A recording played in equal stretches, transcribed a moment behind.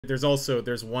There's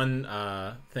one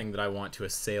thing that I want to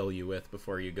assail you with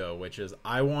before you go, which is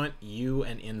I want you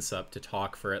and Insup to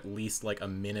talk for at least like a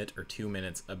minute or 2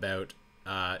 minutes about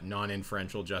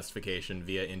non-inferential justification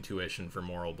via intuition for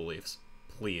moral beliefs.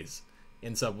 Please.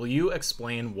 Insup, will you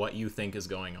explain what you think is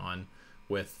going on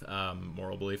with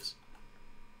moral beliefs?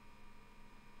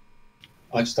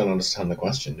 I just don't understand the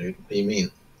question, dude. What do you mean?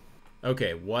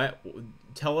 Okay,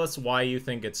 tell us why you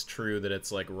think it's true that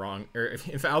it's like wrong, or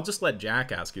if I'll just let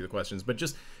Jack ask you the questions, but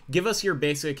just give us your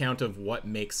basic account of what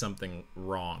makes something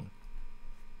wrong.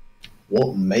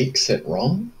 What makes it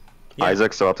wrong? Yeah.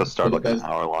 Isaac's about to start like an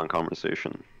hour-long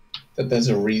conversation. That there's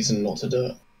a reason not to do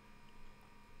it.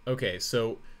 Okay,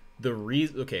 so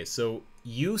so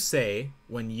you say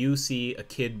when you see a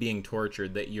kid being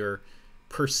tortured that you're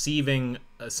perceiving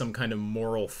some kind of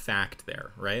moral fact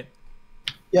there, right?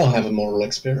 Yeah, I have a moral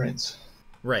experience.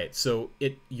 Right, so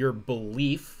your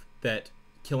belief that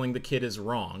killing the kid is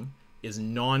wrong is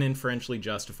non-inferentially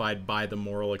justified by the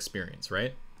moral experience,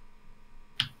 right?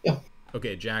 Yeah.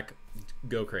 Okay, Jack,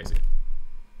 go crazy.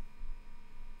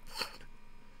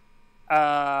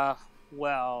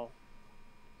 Well...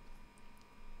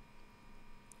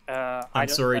 I'm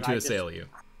sorry to assail you.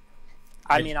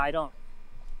 I mean, I don't...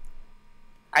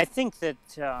 I think that,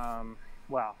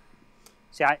 well...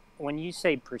 See, when you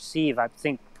say perceive, I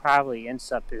think probably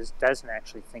Insup doesn't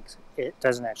actually think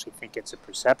it's a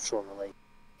perceptual relation.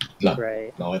 No,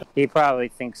 right? No, I don't. He probably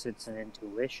thinks it's an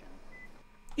intuition.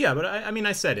 Yeah, but I mean,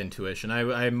 I said intuition.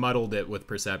 I muddled it with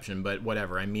perception, but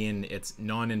whatever. I mean, it's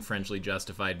non-inferentially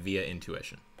justified via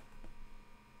intuition.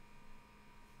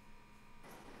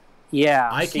 Yeah,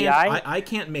 I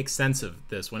can't make sense of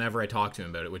this whenever I talk to him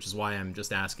about it, which is why I'm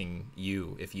just asking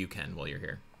you if you can while you're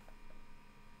here.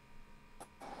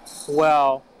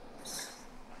 Well,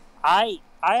 I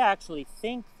actually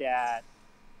think that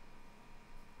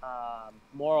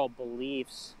moral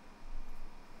beliefs,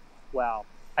 well,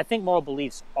 I think moral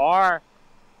beliefs are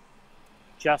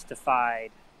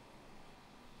justified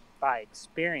by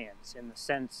experience in the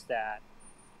sense that,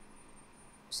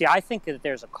 see, I think that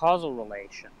there's a causal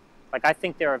relation. Like, I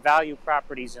think there are value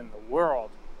properties in the world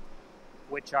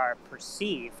which are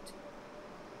perceived,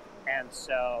 and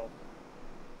so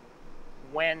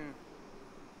when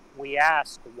we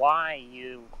ask why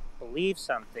you believe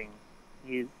something,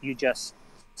 you just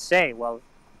say, well,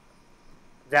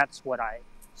 that's what I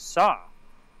saw,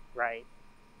 right?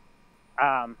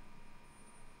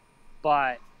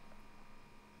 But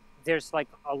there's like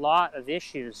a lot of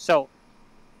issues. So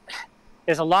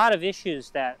there's a lot of issues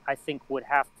that I think would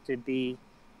have to be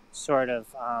sort of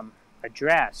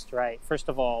addressed, right? First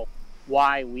of all,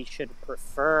 why we should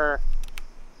prefer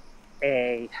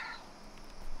a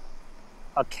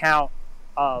account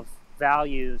of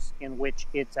values in which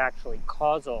it's actually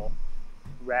causal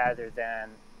rather than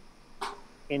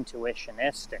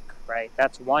intuitionistic, right?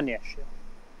 That's one issue,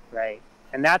 right?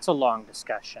 And that's a long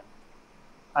discussion.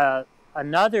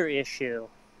 Another issue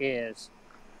is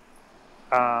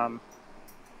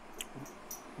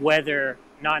whether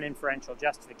non-inferential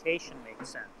justification makes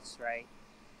sense, right?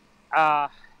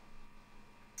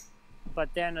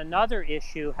 But then another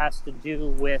issue has to do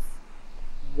with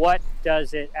what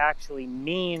does it actually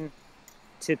mean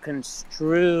to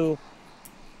construe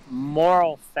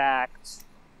moral facts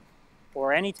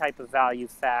or any type of value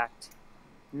fact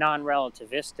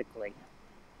non-relativistically,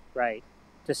 right?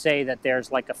 To say that there's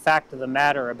like a fact of the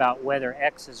matter about whether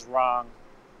X is wrong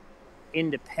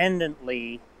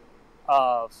independently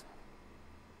of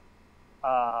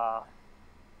how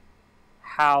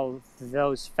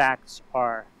those facts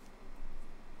are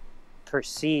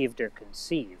perceived or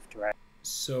conceived, right?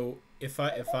 So if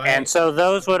I and so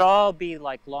those would all be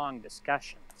like long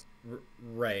discussions.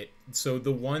 Right. So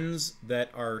the ones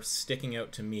that are sticking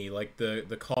out to me, like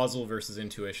the causal versus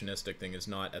intuitionistic thing, is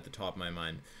not at the top of my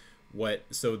mind.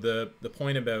 So the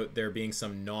point about there being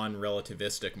some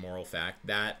non-relativistic moral fact,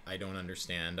 that I don't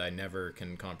understand. I never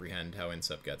can comprehend how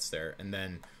Insup gets there. And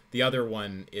then the other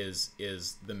one is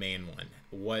the main one.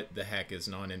 What the heck is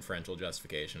non-inferential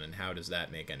justification, and how does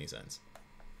that make any sense?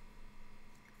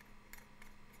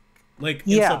 Like,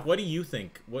 Insup, what do you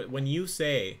think? When you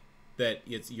say that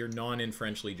you're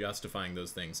non-inferentially justifying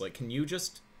those things, like, can you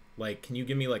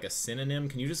give me like a synonym?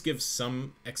 Can you just give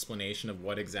some explanation of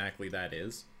what exactly that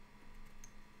is?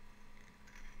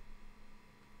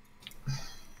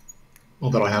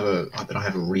 Well, that I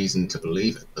have a reason to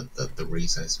believe it, but that the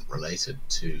reason isn't related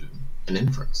to an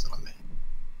inference that I made.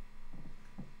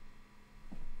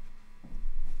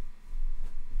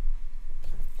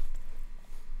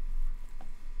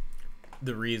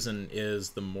 The reason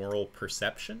is the moral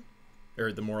perception,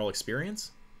 or the moral experience,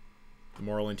 the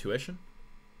moral intuition.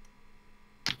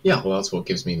 Yeah, well, that's what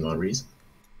gives me my reason.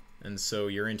 And so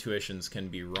your intuitions can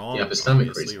be wrong, Yeah, epistemic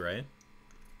obviously, reason. right?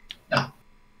 Yeah.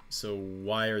 So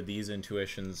why are these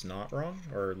intuitions not wrong,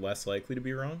 or less likely to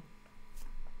be wrong?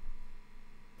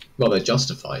 Well, they're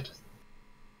justified.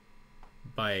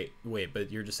 Wait,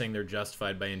 but you're just saying they're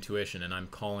justified by intuition, and I'm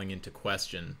calling into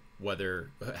question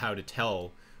how to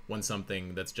tell when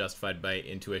something that's justified by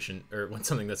intuition, or when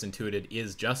something that's intuited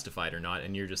is justified or not,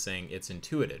 and you're just saying it's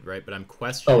intuited, right? But I'm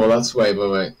questioning. Oh well, that's wait.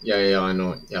 Yeah, I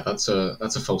know. Yeah, that's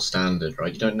a false standard,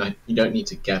 right? You don't need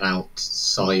to get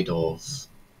outside of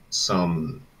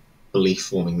some belief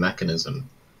forming mechanism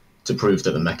to prove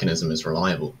that the mechanism is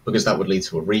reliable, because that would lead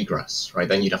to a regress, right?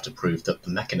 Then you'd have to prove that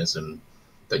the mechanism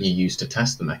that you used to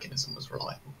test the mechanism was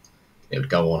reliable. It would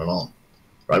go on and on,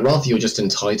 right? Rather, you're just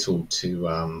entitled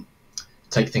to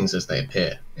take things as they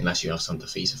appear, unless you have some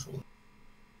defeater for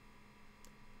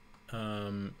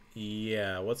them.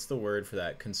 Yeah, what's the word for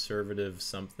that? Conservative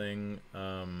something?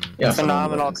 Yeah,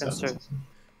 phenomenal conservatism.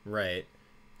 Right.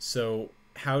 So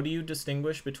how do you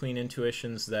distinguish between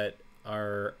intuitions that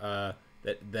are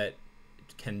that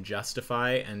can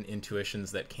justify and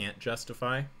intuitions that can't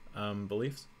justify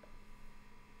beliefs?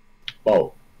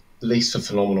 Well, at least for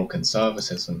phenomenal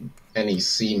conservatism, any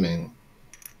seeming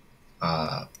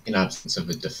in absence of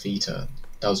a defeater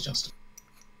does justify.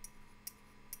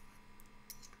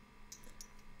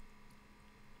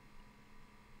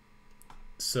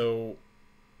 So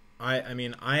I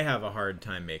mean I have a hard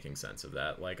time making sense of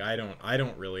that. Like I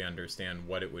don't really understand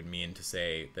what it would mean to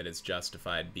say that it's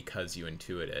justified because you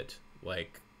intuit it.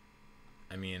 Like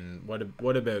I mean,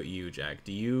 what about you, Jack?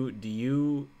 Do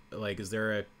you like, is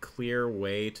there a clear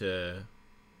way to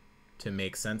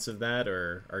make sense of that,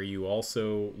 or are you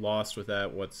also lost with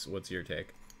that? What's your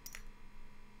take?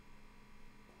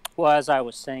 Well, as I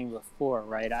was saying before,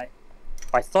 right, I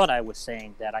thought I was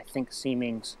saying that I think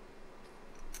seemings,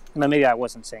 well, maybe I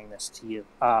wasn't saying this to you,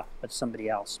 but somebody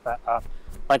else, but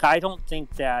like I don't think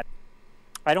seemings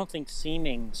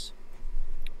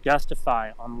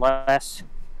justify unless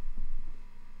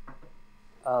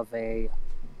of an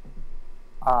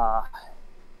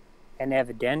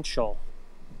evidential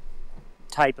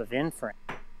type of inference.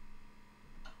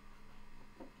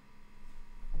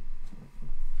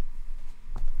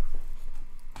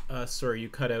 Sorry, you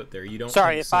cut out there. You don't.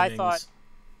 Sorry, think if seemings...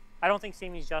 I don't think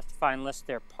seemings justify unless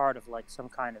they're part of like some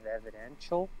kind of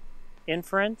evidential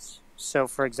inference. So,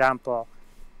 for example,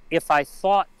 if I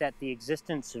thought that the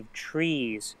existence of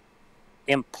trees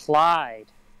implied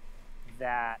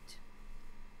that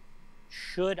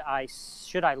should I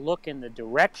look in the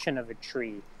direction of a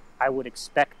tree, I would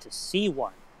expect to see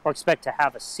one, or expect to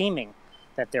have a seeming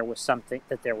that there was a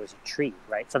tree,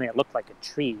 right? Something that looked like a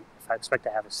tree. If I expect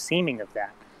to have a seeming of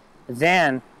that,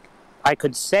 then I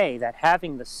could say that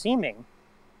having the seeming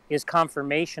is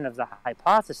confirmation of the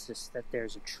hypothesis that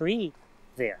there's a tree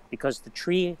there, because the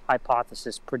tree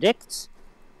hypothesis predicts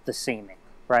the seeming,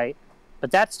 right?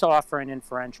 But that's to offer an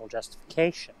inferential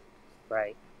justification,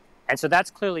 right? And so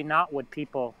that's clearly not what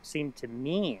people seem to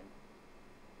mean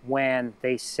when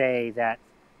they say that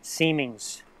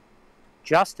seemings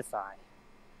justify.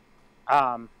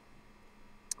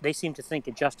 They seem to think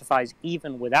it justifies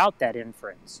even without that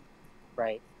inference,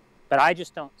 right? But I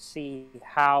just don't see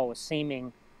how a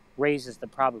seeming raises the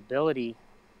probability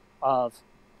of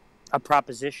a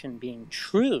proposition being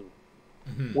true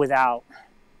without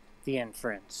the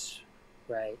inference,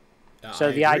 right?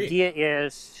 So the idea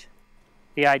is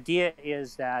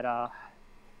that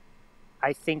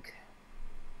I think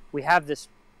we have this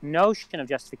notion of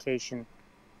justification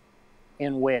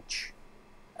in which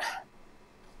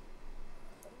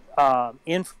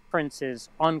inference is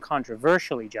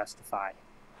uncontroversially justified,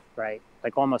 right?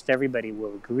 Like almost everybody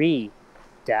will agree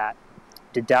that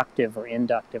deductive or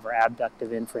inductive or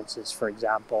abductive inferences, for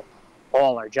example,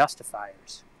 all are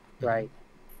justifiers, right?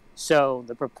 So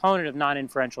the proponent of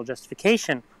non-inferential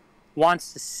justification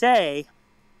wants to say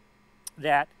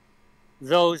that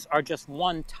those are just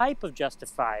one type of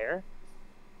justifier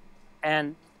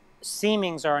and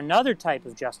seemings are another type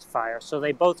of justifier. So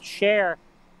they both share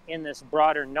in this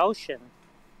broader notion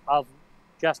of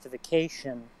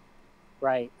justification,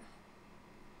 right?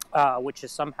 Which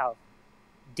is somehow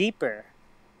deeper.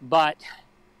 But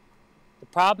the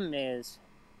problem is,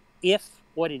 if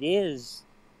what it is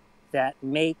that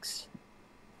makes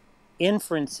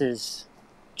inferences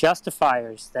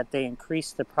justifiers, that they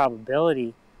increase the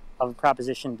probability of a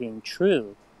proposition being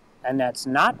true, and that's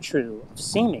not true of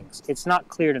seemings, it's not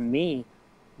clear to me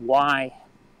why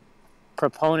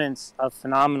proponents of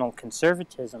phenomenal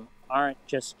conservatism aren't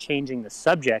just changing the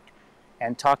subject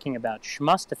and talking about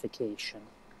schmustification,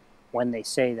 when they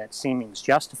say that seemings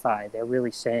justify, they're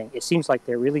really saying, it seems like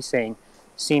they're really saying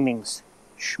seemings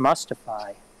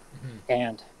schmustify.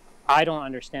 And I don't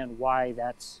understand why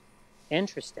that's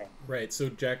interesting. Right. So,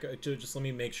 Jack, just let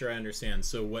me make sure I understand.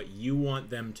 So what you want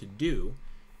them to do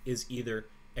is either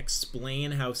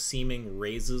explain how seeming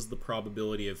raises the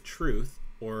probability of truth,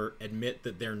 or admit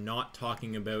that they're not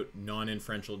talking about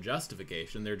non-inferential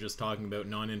justification, they're just talking about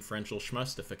non-inferential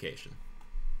schmustification.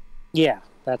 Yeah,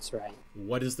 that's right.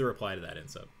 What is the reply to that,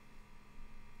 Insup?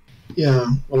 Yeah,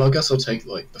 well, I guess I'll take,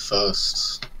 like, the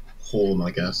first horn, I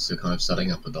guess, to kind of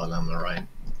setting up a dilemma, right?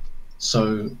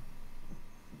 So,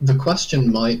 the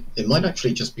question might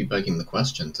actually just be begging the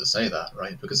question to say that,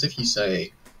 right? Because if you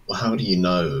say, well, how do you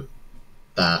know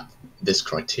that this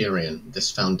criterion,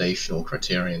 this foundational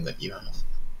criterion that you have,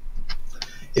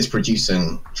 is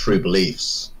producing true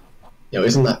beliefs? You know,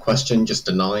 isn't that question just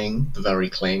denying the very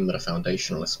claim that a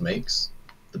foundationalist makes,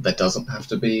 that there doesn't have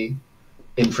to be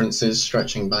inferences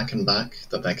stretching back and back,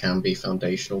 that there can be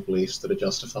foundational beliefs that are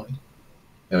justified? You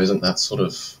know, isn't that sort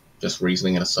of just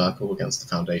reasoning in a circle against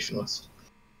the foundationalist?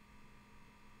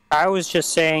 I was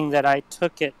just saying that I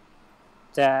took it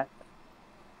that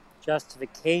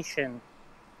justification,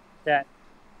 that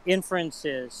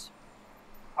inferences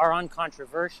are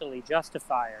uncontroversially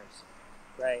justifiers,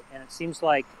 right? And it seems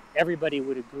like everybody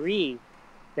would agree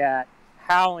that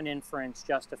how an inference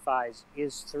justifies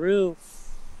is through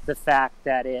the fact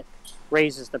that it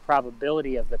raises the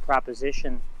probability of the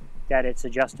proposition that it's a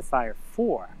justifier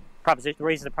for. Proposition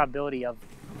raises the probability of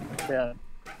the...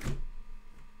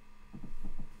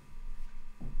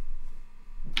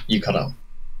 You cut out.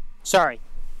 Sorry.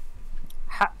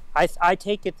 I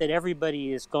take it that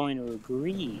everybody is going to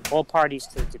agree, all parties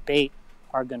to the debate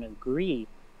are going to agree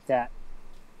that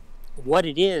what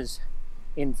it is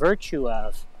in virtue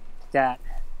of that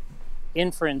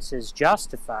inferences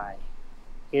justify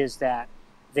is that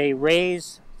they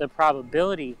raise the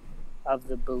probability of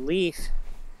the belief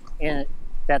in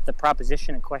that the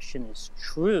proposition in question is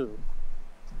true,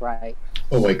 right?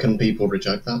 Oh wait, can people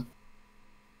reject that?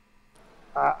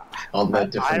 Aren't there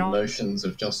different notions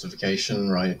of justification,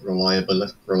 right?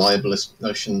 Reliabilist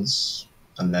notions,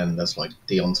 and then there's like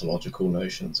deontological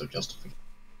notions of justification.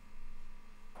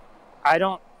 I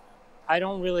don't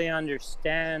really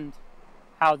understand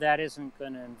how that isn't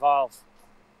going to involve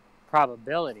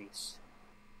probabilities,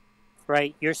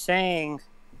 right? You're saying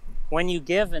when you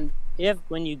give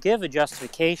a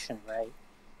justification, right?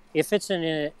 If it's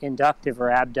an inductive or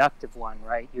abductive one,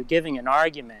 right? You're giving an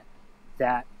argument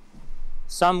that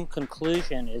some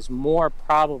conclusion is more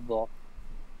probable.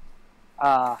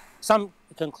 Some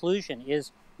conclusion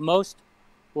is most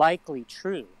likely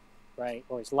true, right?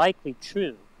 Or is likely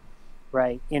true,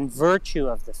 right? In virtue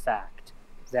of the fact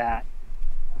that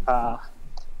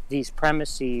these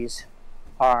premises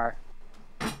are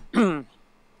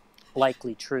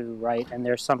likely true, right? And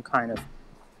there's some kind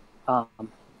of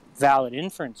valid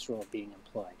inference rule being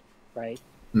employed, right?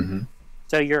 Mm-hmm.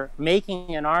 So you're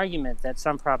making an argument that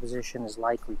some proposition is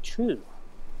likely true,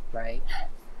 right?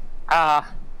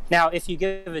 Now, if you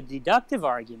give a deductive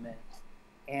argument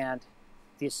and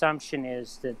the assumption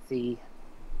is that the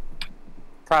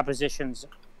premises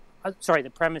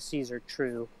are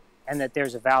true and that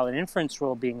there's a valid inference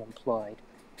rule being employed,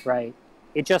 right?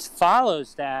 It just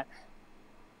follows that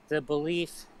the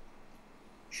belief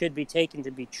should be taken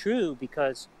to be true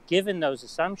because given those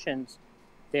assumptions,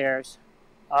 there's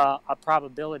a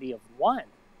probability of 1,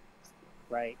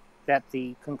 right, that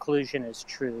the conclusion is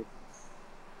true.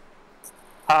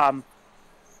 And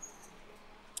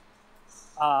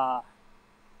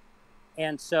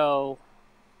so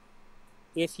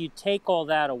if you take all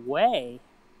that away,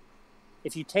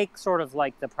 if you take sort of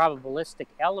like the probabilistic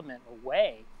element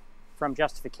away from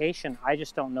justification, I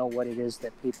just don't know what it is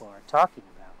that people are talking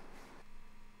about.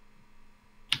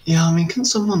 Yeah, I mean, can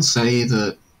someone say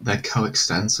that they're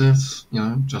coextensive, you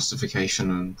know,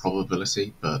 justification and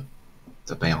probability, but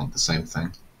that they aren't the same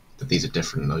thing? That these are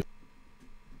different notions?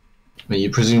 I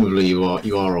mean, presumably you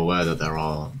are aware that there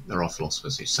are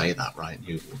philosophers who say that, right?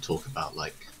 Who will talk about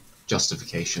like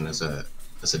justification as a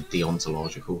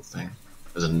deontological thing,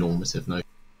 as a normative notion,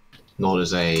 not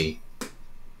as a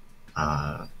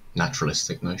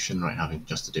naturalistic notion, right? Having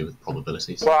just to do with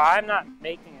probabilities. Well, I'm not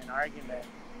making an argument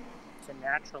to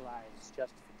naturalize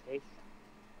justification.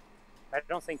 I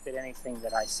don't think that anything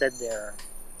that I said there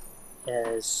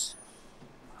is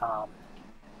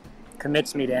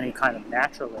commits me to any kind of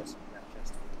naturalism about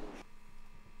justification.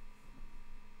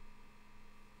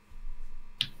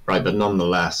 Right, but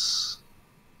nonetheless,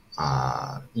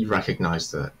 you recognize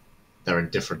that there are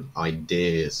different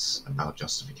ideas about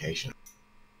justification.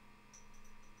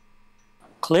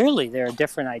 clearly there are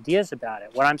different ideas about it.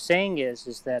 What I'm saying is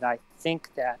that I think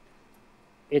that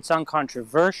it's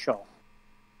uncontroversial.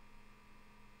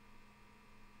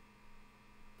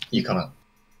 You cut out.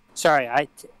 Sorry,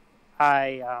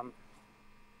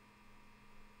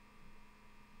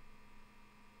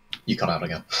 You cut out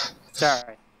again.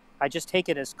 sorry. I just take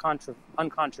it as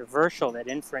uncontroversial that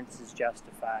inference is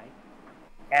justified,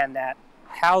 and that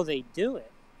how they do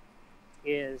it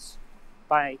is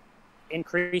by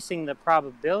increasing the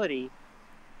probability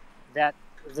that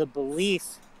the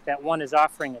belief that one is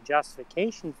offering a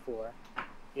justification for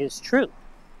is true.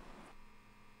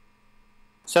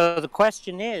 So the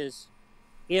question is,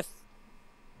 if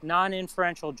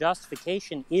non-inferential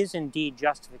justification is indeed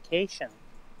justification,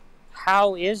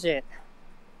 how is it,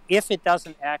 if it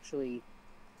doesn't actually,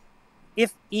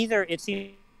 if either it's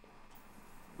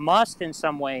must in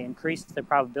some way increase the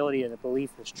probability of the belief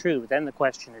is true, then the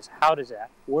question is, how does that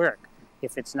work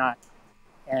if it's not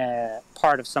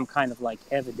part of some kind of like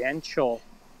evidential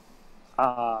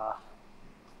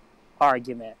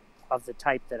argument of the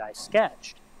type that I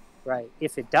sketched, right?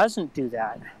 If it doesn't do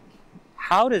that,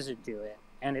 how does it do it?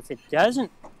 And if it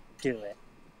doesn't do it,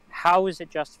 how is it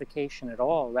justification at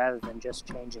all rather than just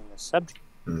changing the subject?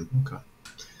 Okay.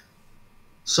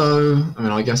 So, I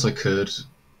mean, I guess I could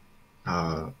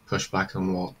push back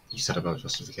on what you said about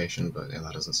justification, but yeah,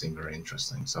 that doesn't seem very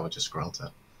interesting, so I'll just grant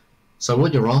it. So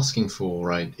what you're asking for,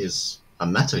 right, is a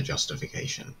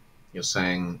meta-justification. You're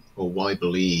saying, well, why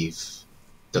believe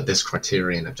that this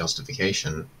criterion of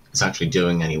justification is actually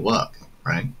doing any work,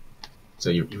 right? So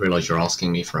you realize you're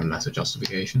asking me for a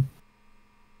meta-justification?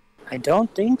 I don't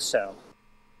think so.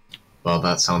 Well,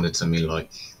 that sounded to me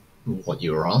like what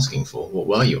you were asking for. What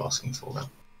were you asking for, then?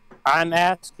 I'm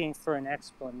asking for an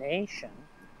explanation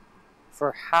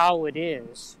for how it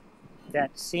is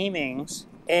that seemings,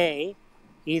 A,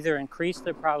 either increase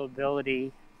the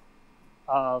probability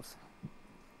of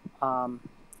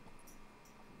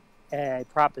a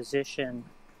proposition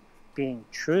being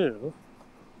true,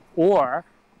 or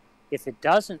if it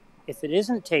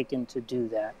isn't taken to do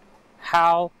that,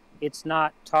 how it's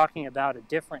not talking about a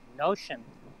different notion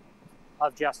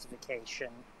of justification,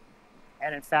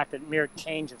 and in fact a mere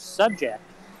change of subject,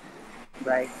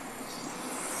 right?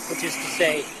 Which is to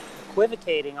say,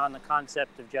 equivocating on the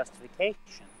concept of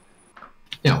justification.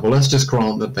 Yeah, well, let's just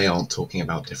grant that they aren't talking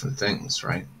about different things,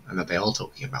 right? And that they are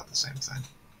talking about the same thing.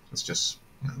 Let's just,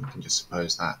 we can just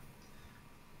suppose that.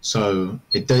 So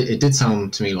it did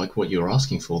sound to me like what you were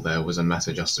asking for there was a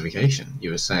meta-justification. You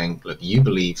were saying, look, you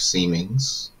believe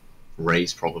seemings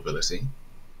raise probability.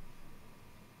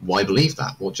 Why believe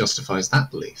that? What justifies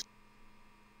that belief?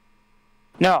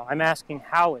 No, I'm asking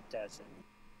how it does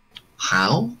it.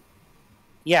 How?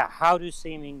 Yeah, how do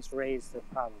seemings raise the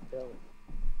probability?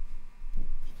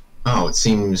 Oh, it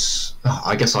seems... Oh,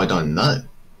 I guess I don't know.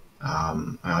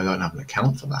 I don't have an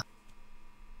account for that.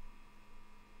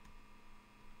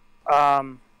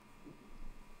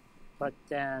 But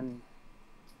then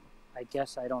I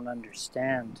guess I don't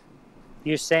understand.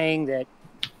 You're saying that...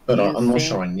 But I'm not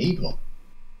sure I need one.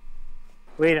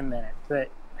 Wait a minute,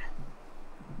 but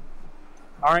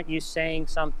aren't you saying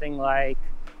something like,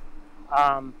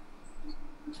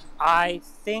 I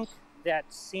think that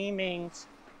seemings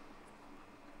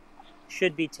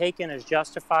should be taken as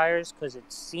justifiers because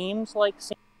it seems like...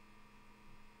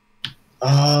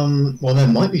 Well, there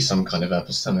might be some kind of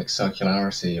epistemic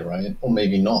circularity, right? Or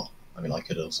maybe not. I mean, I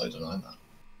could also deny that.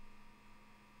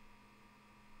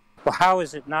 Well, how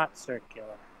is it not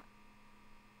circular?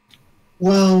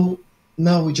 Well,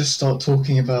 now we just start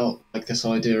talking about, like, this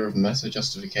idea of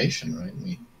meta-justification, right?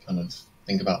 We kind of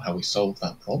think about how we solve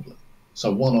that problem.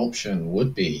 So one option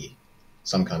would be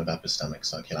some kind of epistemic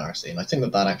circularity, and I think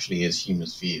that that actually is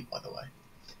Hume's view, by the way.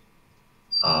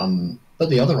 But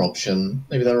the other option,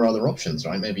 maybe there are other options,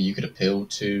 right? Maybe you could appeal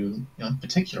to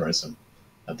particularism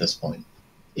at this point.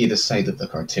 Either say that the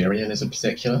criterion is a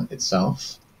particular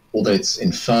itself, or that it's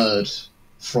inferred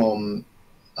from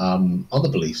other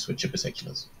beliefs which are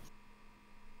particulars.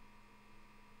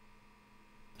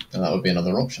 And that would be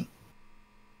another option.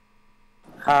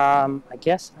 I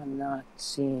guess I'm not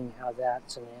seeing how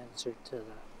that's an answer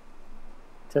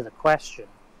to the question.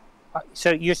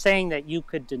 So you're saying that you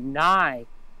could deny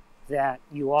that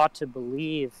you ought to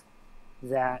believe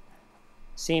that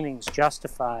seemings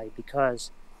justify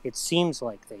because it seems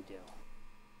like they do.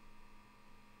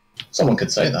 Someone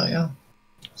could say that, yeah.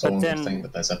 Someone then, could think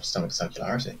that there's epistemic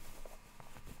circularity.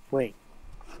 Wait.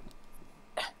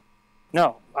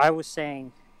 No, I was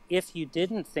saying if you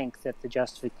didn't think that the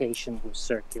justification was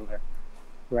circular,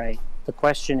 right, the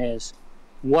question is,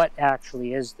 what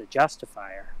actually is the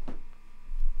justifier?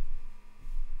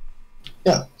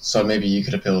 Yeah, so maybe you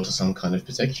could appeal to some kind of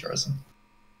particularism.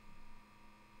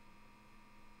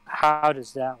 How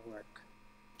does that work?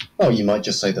 Well, you might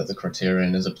just say that the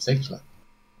criterion is a particular.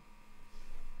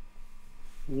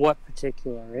 What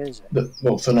particular is it?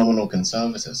 Well, phenomenal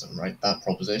conservatism, right? That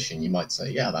proposition, you might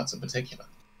say, yeah, that's a particular.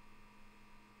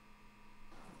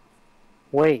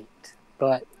 Wait,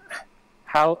 but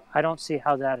how? I don't see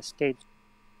how that escapes.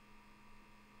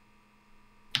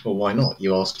 Well, why not?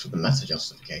 You asked for the meta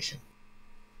justification.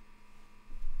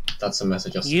 That's a meta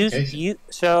justification.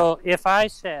 So if I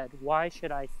said, why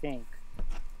should I think,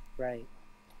 right,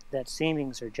 that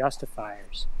seemings are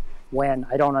justifiers when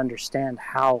I don't understand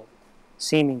how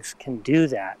seemings can do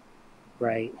that,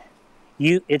 right?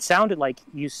 It sounded like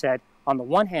you said, on the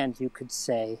one hand, you could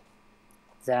say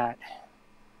that...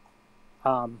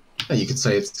 Yeah, you could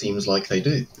say it seems like they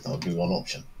do. That would be one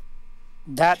option.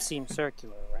 That seems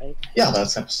circular, right? Yeah,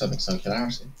 that's epistemic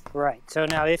circularity. Right. So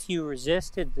now if you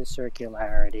resisted the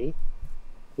circularity,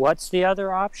 what's the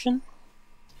other option?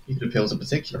 You could appeal to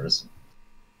particularism.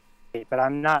 But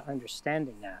I'm not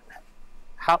understanding that.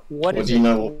 What do you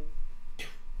know?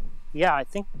 Yeah, I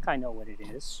think I know what it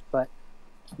is, but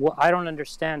I don't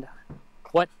understand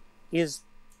what is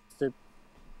the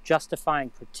justifying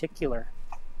particular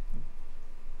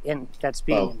that's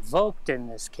being invoked in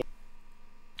this case.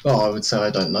 Well, I would say I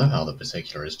don't know how the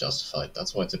particular is justified.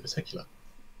 That's why it's a particular.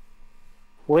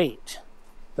 Wait,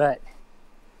 but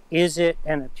is it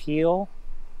an appeal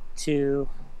to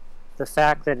the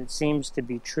fact that it seems to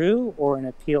be true, or an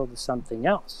appeal to something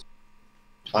else?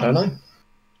 I don't know.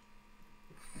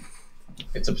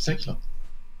 It's a particular.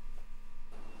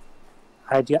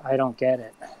 I don't get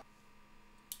it.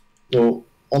 Well,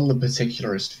 on the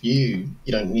particularist view,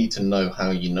 you don't need to know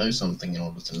how you know something in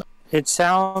order to know. It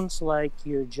sounds like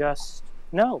you're just...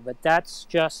 No, but that's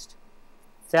just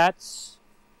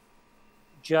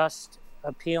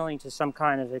appealing to some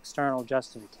kind of external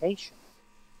justification.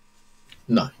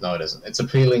 No, it isn't. It's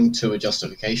appealing to a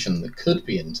justification that could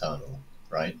be internal,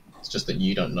 right? It's just that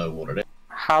you don't know what it is.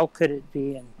 How could it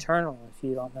be internal if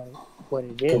you don't know what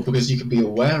it is? Well, because you could be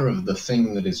aware of the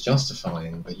thing that is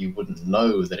justifying, but you wouldn't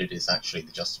know that it is actually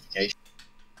the justification.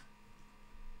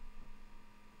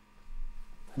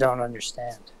 I don't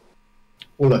understand.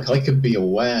 Well, look, I could be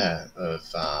aware of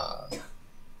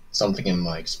something in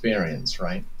my experience,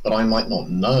 right? But I might not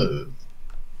know,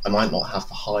 I might not have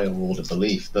a higher order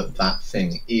belief that that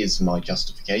thing is my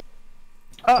justification.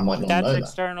 Oh, I might not know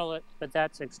that. But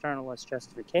that's externalist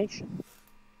justification.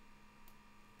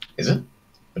 Is it?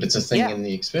 But it's a thing Yeah. in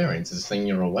the experience. It's a thing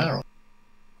you're aware of.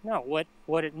 No,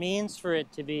 what it means for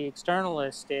it to be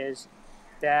externalist is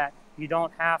that you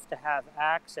don't have to have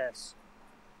access,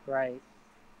 right,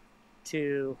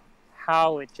 to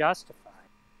how it justifies.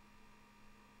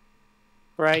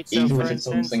 Right? So Even for if it's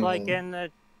instance, something...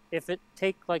 like if it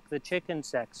take like the chicken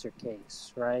sexer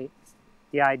case, right?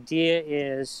 The idea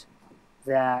is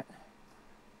that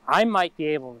I might be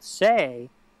able to say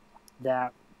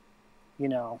that,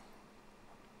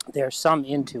 there's some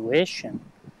intuition,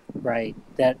 right,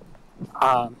 that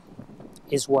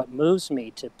is what moves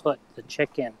me to put the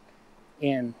chicken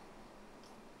in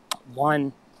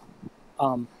one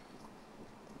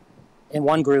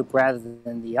group rather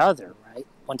than the other, right?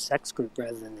 One sex group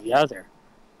rather than the other,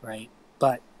 right?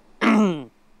 But I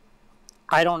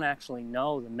don't actually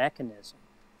know the mechanism,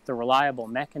 the reliable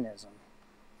mechanism,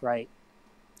 right,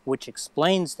 which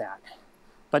explains that.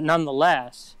 But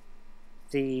nonetheless,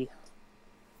 the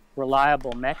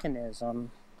reliable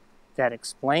mechanism that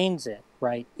explains it,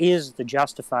 right, is the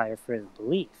justifier for the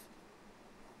belief.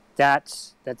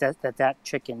 That's that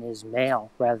chicken is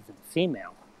male rather than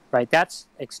female, right? That's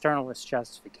externalist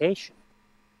justification.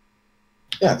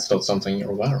 Yeah, it's not something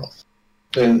you're aware of.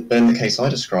 But in the case I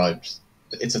described,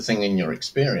 it's a thing in your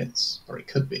experience, or it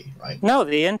could be, right? No,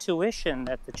 the intuition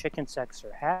that the chicken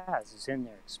sexer has is in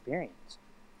their experience,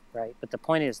 right? But the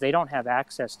point is they don't have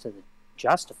access to the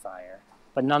justifier.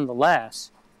 But nonetheless,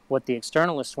 what the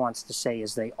externalist wants to say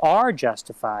is they are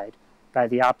justified by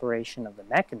the operation of the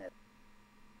mechanism.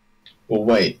 Well,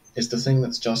 wait, is the thing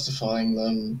that's justifying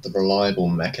them the reliable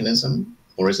mechanism,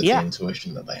 or is it the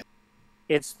intuition that they have?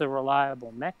 It's the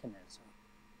reliable mechanism.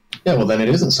 Yeah, well then it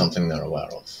isn't something they're aware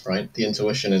of, right? The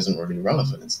intuition isn't really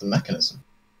relevant, it's the mechanism.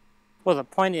 Well, the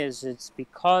point is it's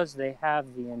because they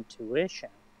have the intuition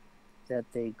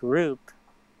that they group,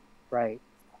 right,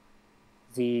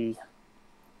 the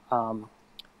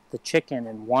chicken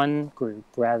in one group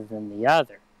rather than the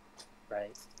other,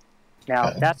 right? Now,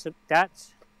 Okay.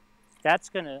 that's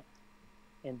going to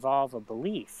involve a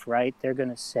belief, right? They're going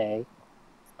to say,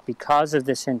 because of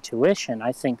this intuition,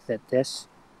 I think that this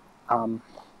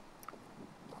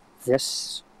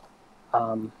this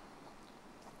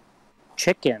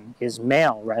chicken is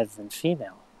male rather than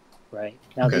female, right?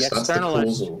 Now okay, the so that's the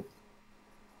causal.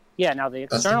 Yeah, now the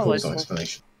That's the causal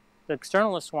explanation. The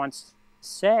externalist wants to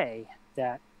say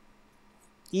that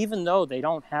even though they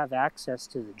don't have access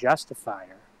to the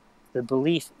justifier, the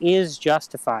belief is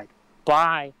justified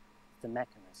by the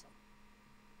mechanism.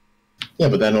 Yeah,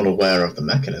 but they're not aware of the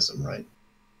mechanism, right?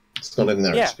 It's not in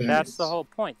their experience. Yeah, that's the whole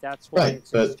point. That's why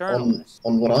it's but externalist.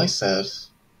 on what I said,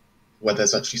 where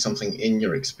there's actually something in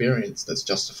your experience that's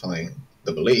justifying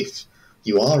the belief,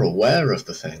 you are aware of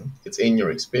the thing, it's in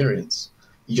your experience,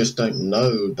 you just don't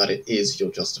know that it is your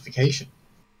justification.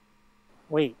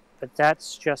 Wait, but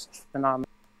that's just phenomenal.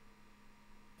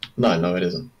 No, it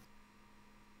isn't.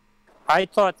 I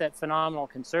thought that phenomenal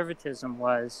conservatism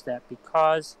was that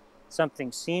because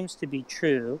something seems to be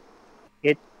true,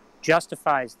 it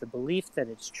justifies the belief that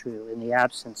it's true in the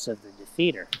absence of the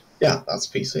defeater. Yeah, that's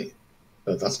PC.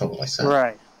 But that's not what I said.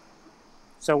 Right.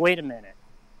 So wait a minute.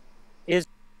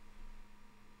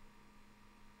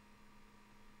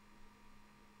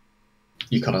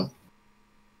 You cut out.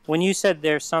 When you said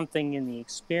there's something in the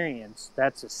experience,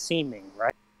 that's a seeming,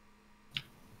 right?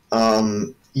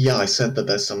 Yeah, I said that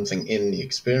there's something in the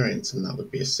experience, and that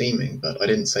would be a seeming, but I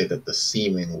didn't say that the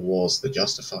seeming was the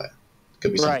justifier. It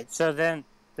could be something. Right, so then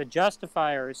the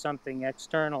justifier is something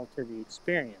external to the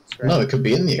experience, right? No, it could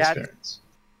be in the experience.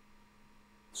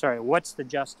 Sorry, what's the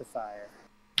justifier?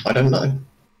 I don't know.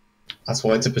 That's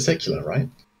why it's a particular, right?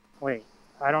 Wait,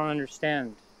 I don't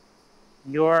understand.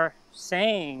 You're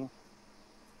saying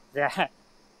that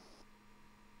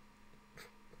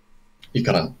You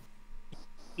cut out.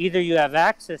 either you have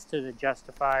access to the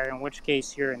justifier, in which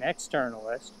case you're an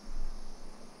externalist.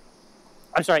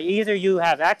 I'm sorry, either you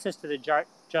have access to the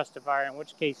justifier, in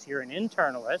which case you're an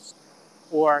internalist,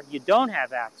 or you don't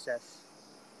have access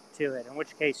to it, in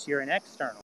which case you're an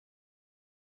external.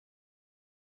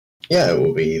 Yeah, it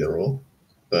will be either or.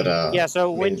 But yeah,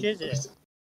 so which is it?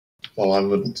 Well,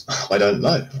 I don't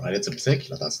know, right? It's a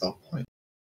particular, that's the whole point.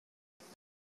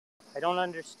 I don't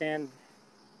understand.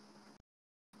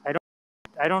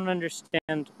 I don't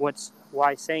understand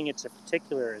why saying it's a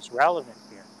particular is relevant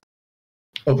here.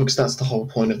 Well, because that's the whole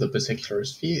point of the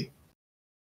particularist view.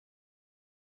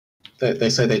 They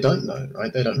say they don't know,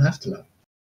 right? They don't have to know.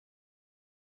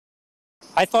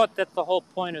 I thought that the whole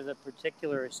point of the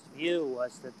particularist view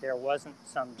was that there wasn't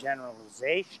some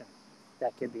generalization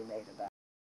that could be made about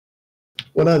it.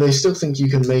 Well, no, they still think you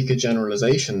can make a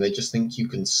generalization. They just think you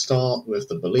can start with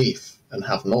the belief and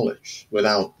have knowledge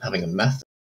without having a method.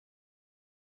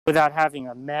 Without having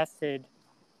a method?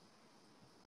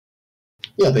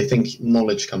 Yeah, they think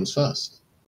knowledge comes first.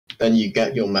 Then you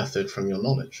get your method from your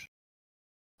knowledge.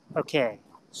 Okay,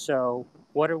 so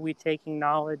what are we taking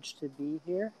knowledge to be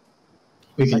here?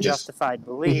 We can justified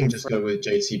belief. We can just go with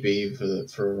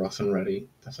JTB for a rough and ready,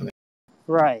 definitely.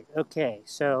 Right, okay,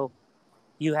 so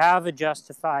you have a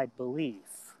justified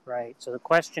belief, right? So the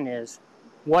question is,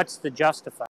 what's the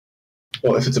justified?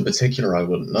 Well, if it's a particular, I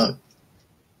wouldn't know.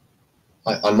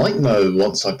 I might know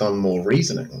once I've done more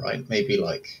reasoning, right? Maybe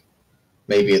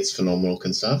it's phenomenal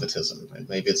conservatism, right?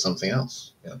 Maybe it's something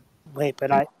else. Yeah. Wait,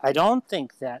 but I don't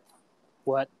think that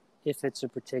if it's a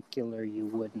particular, you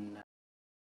wouldn't know.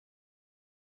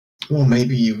 Well,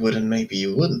 maybe you would and maybe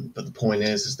you wouldn't, but the point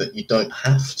is that you don't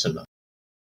have to know.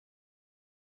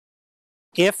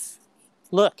 If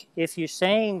you're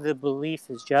saying the belief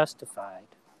is justified,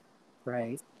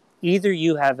 right, either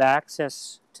you have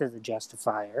access to the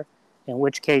justifier, in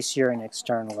which case you're an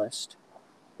externalist,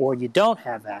 or you don't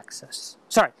have access.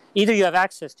 Sorry, either you have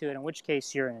access to it, in which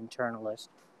case you're an internalist,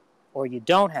 or you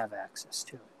don't have access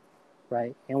to it,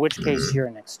 right, in which case you're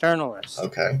an externalist.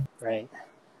 Okay. Right.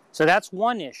 So that's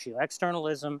one issue,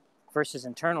 externalism versus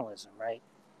internalism, right?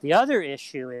 The other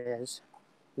issue is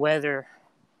whether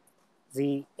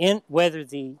the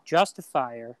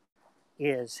justifier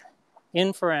is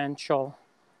inferential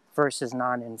versus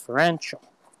non-inferential,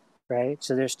 right?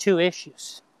 So there's two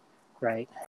issues, right?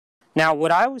 Now,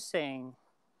 what I was saying,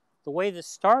 the way this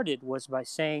started was by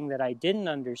saying that I didn't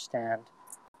understand,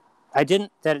 that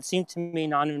it seemed to me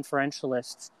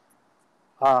non-inferentialists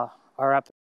are up.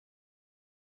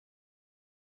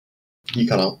 You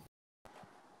cut out.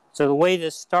 So the way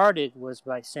this started was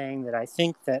by saying that I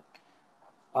think that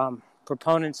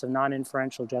proponents of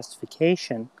non-inferential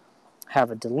justification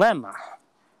have a dilemma,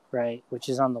 right? Which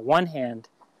is, on the one hand,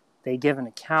 they give an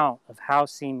account of how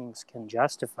seemings can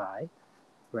justify,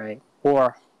 right?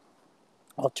 Or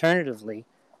alternatively,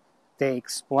 they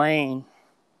explain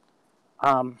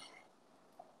how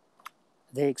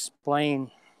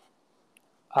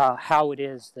it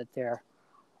is that they're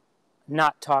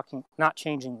not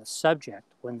changing the subject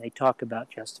when they talk about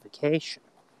justification,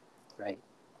 right?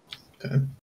 Okay.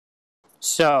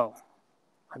 So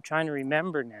I'm trying to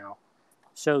remember now.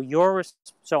 So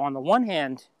on the one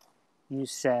hand, you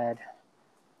said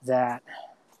that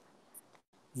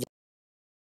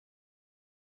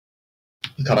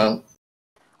You cut out.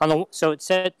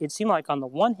 it seemed like on the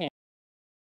one hand,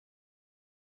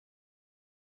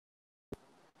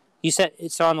 you said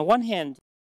so. On the one hand,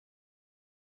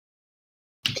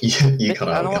 You cut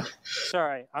out again.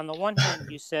 Sorry. On the one hand,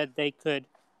 you said they could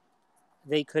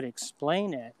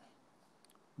explain it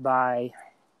by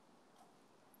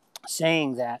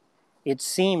saying that it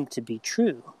seemed to be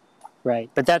true,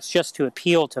 right? But that's just to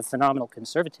appeal to phenomenal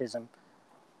conservatism.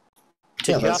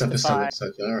 That's epistemic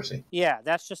circularity. Yeah,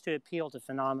 that's just to appeal to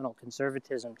phenomenal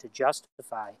conservatism to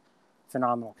justify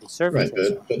phenomenal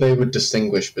conservatism. Right, but they would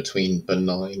distinguish between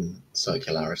benign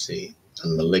circularity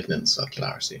and malignant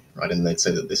circularity, right? And they'd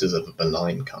say that this is of a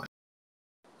benign kind.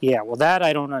 Yeah, well, that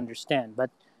I don't understand.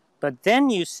 But then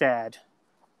you said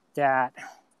that...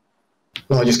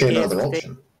 Well, I just gave another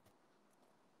option.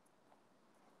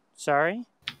 Sorry?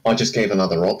 I just gave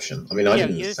another option. I mean, I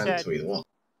didn't assent to either one.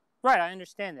 Right, I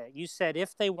understand that. You said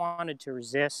if they wanted to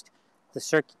resist a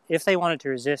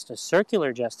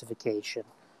circular justification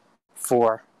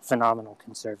for phenomenal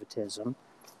conservatism,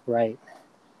 right,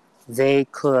 they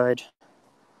could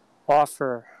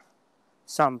offer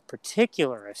some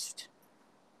particularist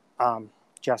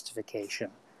justification.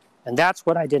 And that's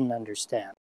what I didn't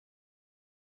understand.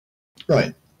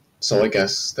 Right. So I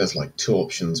guess there's like two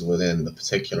options within the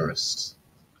particularist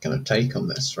kind of take on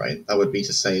this, right? That would be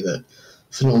to say that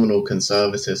phenomenal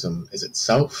conservatism is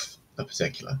itself a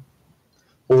particular,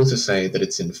 or to say that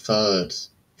it's inferred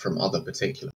from other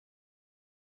particulars.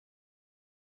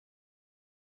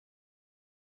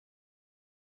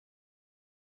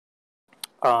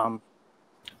 And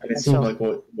it seemed like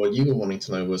what you were wanting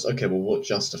to know was, okay, well, what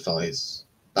justifies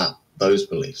those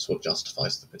beliefs? What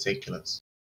justifies the particulars?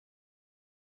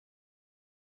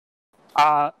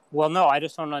 Well, no, I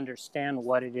just don't understand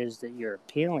what it is that you're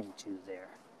appealing to there.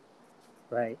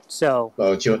 Right, so...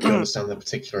 Well, do you understand the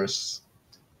particularist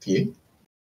view?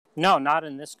 No, not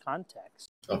in this context.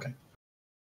 Okay.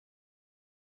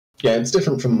 Yeah, it's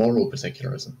different from moral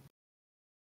particularism.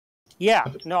 Yeah,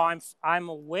 no, I'm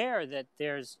aware that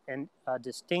there's a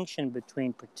distinction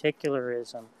between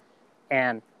particularism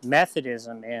and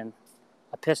Methodism in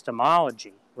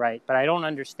epistemology, right? But I don't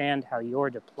understand how you're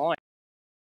deploying.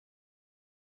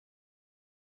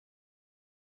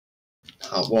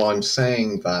 Well, I'm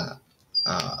saying that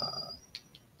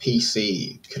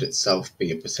PC could itself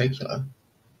be a particular,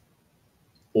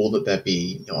 or that there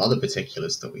be other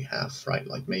particulars that we have, right?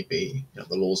 Like maybe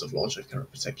the laws of logic are a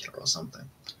particular or something,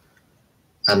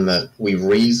 and that we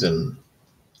reason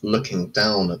looking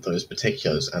down at those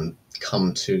particulars and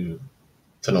come to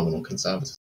phenomenal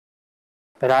conservatism.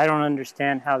 But I don't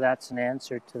understand how that's an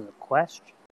answer to the question.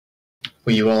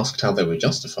 Well, you asked how they were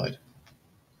justified.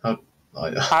 I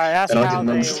didn't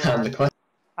understand the question.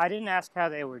 I didn't ask how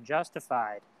they were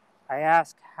justified. I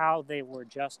asked how they were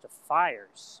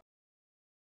justifiers.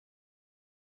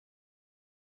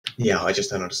 Yeah, I just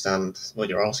don't understand what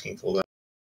you're asking for there.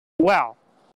 Well,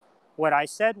 what I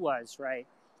said was, right,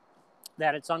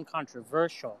 that it's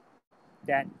uncontroversial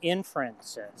that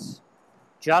inferences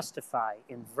justify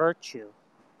in virtue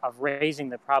of raising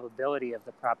the probability of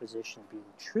the proposition being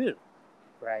true,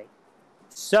 right?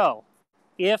 So,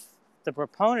 if the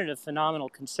proponent of phenomenal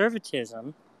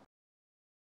conservatism...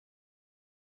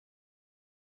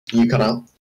 You cut out.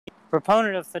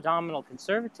 Proponent of phenomenal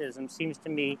conservatism seems to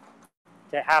me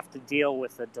to have to deal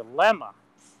with a dilemma,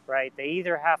 right? They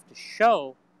either have to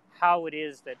show how it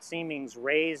is that seemings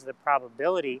raise the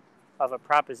probability of a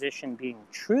proposition being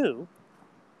true,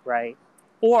 right?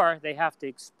 Or they have to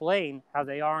explain how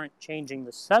they aren't changing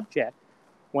the subject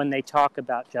when they talk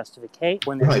about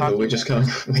justification. Right, but we're just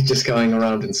going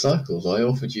around in circles. I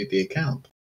offered you the account.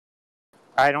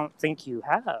 I don't think you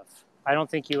have. I don't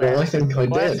think you. Well, I think I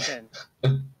did.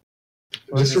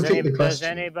 Just repeat the question. Does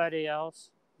anybody else?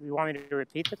 You want me to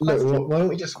repeat the question? Look, why don't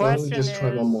we just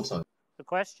try one more time? The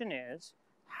question is,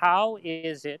 how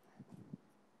is it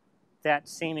that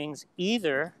seemings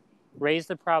either raise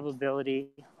the probability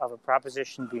of a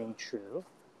proposition being true,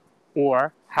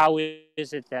 or how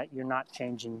is it that you're not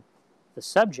changing the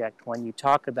subject when you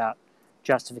talk about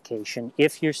justification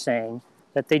if you're saying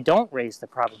that they don't raise the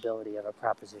probability of a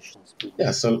proposition's being true?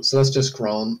 Yeah, so let's just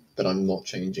grant that I'm not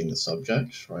changing the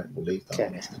subject, right? We'll leave that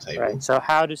on the table. Right. So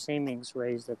how do seemings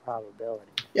raise the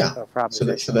probability? Yeah. So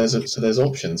there's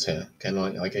options here.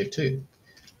 Okay, I gave two.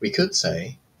 We could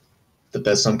say that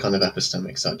there's some kind of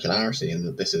epistemic circularity and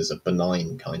that this is a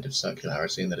benign kind of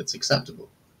circularity and that it's acceptable,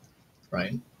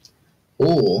 right?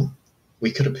 Or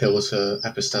we could appeal to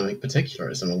epistemic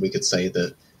particularism, and we could say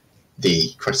that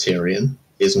the criterion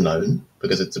is known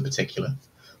because it's a particular,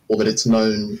 or that it's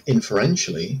known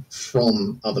inferentially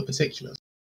from other particulars.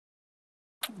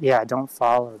 Yeah, I don't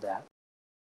follow that.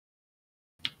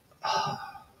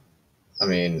 I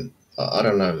mean, I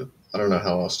don't know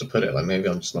how else to put it. Like, maybe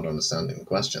I'm just not understanding the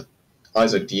question.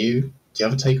 Isaac, do you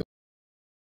have a take?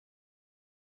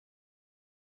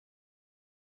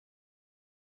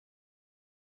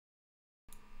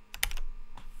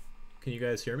 Can you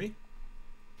guys hear me?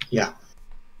 Yeah.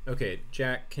 Okay,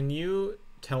 Jack, can you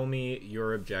tell me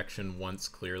your objection once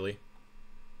clearly?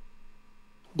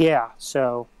 Yeah,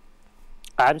 so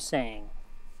I'm saying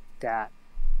that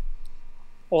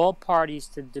all parties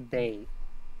to the debate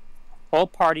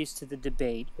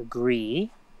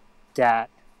agree that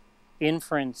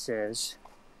inferences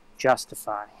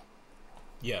justify.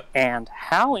 Yeah. And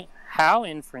how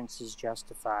inferences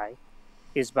justify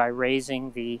is by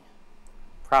raising the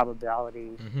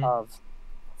probability of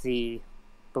the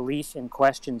belief in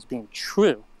questions being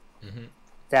true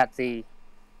that the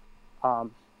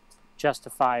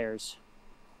justifiers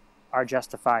are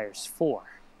justifiers for,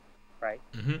 right?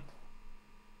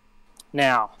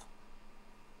 Now,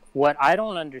 what I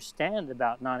don't understand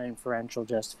about non-inferential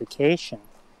justification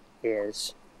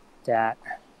is that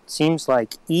it seems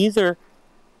like either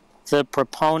the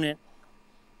proponent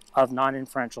of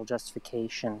non-inferential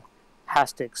justification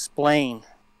has to explain.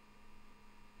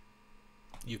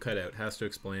 You cut out. Has to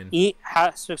explain. He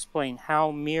has to explain how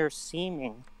mere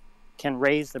seeming can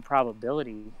raise the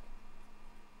probability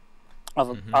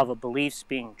of a belief's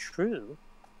being true,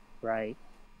 right?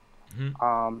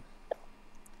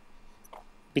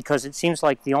 Because it seems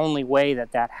like the only way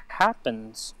that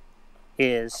happens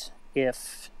is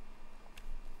if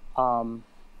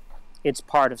it's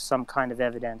part of some kind of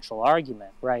evidential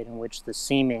argument, right, in which the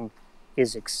seeming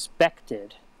is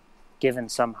expected given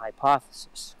some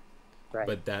hypothesis, right?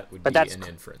 But that would be an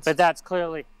inference. But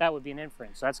that would be an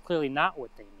inference. So that's clearly not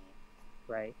what they mean,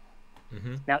 right?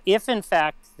 Now, if in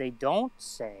fact they don't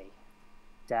say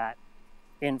that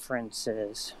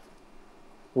inferences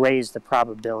raise the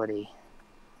probability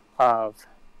of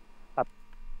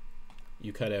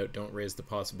you cut out. Don't raise the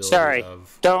possibility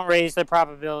of. Don't raise the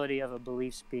probability of a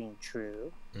belief's being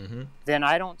true. Then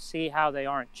I don't see how they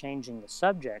aren't changing the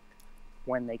subject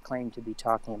when they claim to be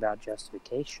talking about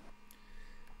justification.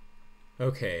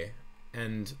 Okay.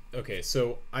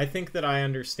 So I think that I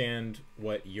understand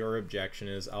what your objection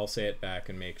is. I'll say it back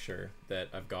and make sure that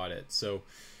I've got it. So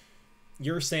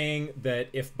you're saying that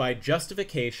if by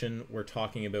justification we're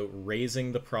talking about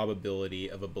raising the probability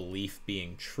of a belief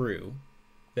being true,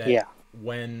 that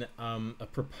when a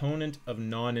proponent of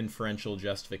non-inferential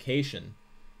justification,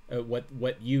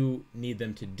 what you need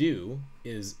them to do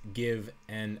is give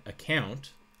an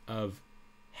account of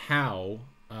how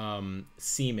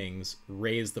seemings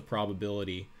raise the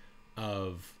probability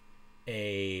of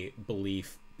a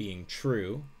belief being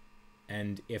true,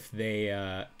 and if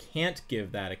they can't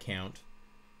give that account,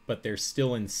 but they're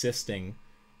still insisting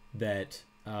that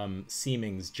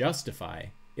seemings justify,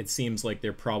 it seems like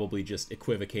they're probably just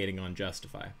equivocating on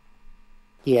justify.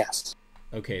 Yes.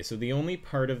 Okay, so the only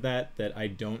part of that I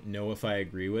don't know if I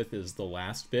agree with is the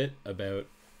last bit about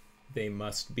they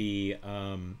must be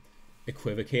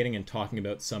equivocating and talking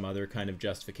about some other kind of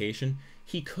justification.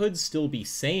 He could still be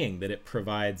saying that it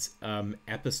provides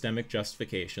epistemic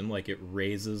justification, like it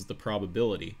raises the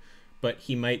probability, but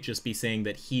he might just be saying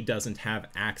that he doesn't have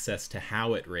access to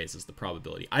how it raises the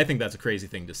probability. I think that's a crazy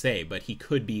thing to say, but he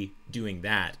could be doing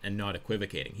that and not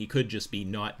equivocating. He could just be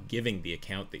not giving the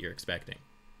account that you're expecting.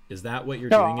 Is that what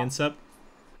you're doing, Insup?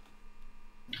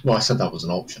 Well, I said that was an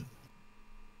option.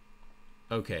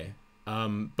 Okay.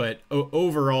 But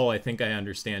overall, I think I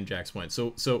understand Jack's point.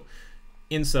 So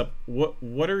Insup,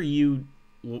 what are you...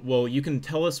 Well, you can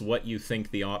tell us what you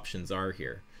think the options are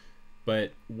here,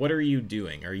 but what are you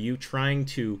doing? Are you trying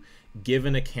to give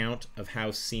an account of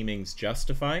how seemings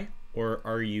justify, or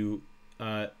are you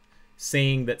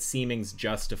saying that seemings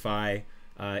justify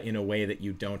in a way that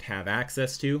you don't have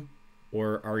access to?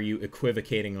 Or are you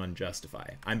equivocating on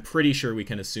justify? I'm pretty sure we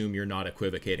can assume you're not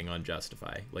equivocating on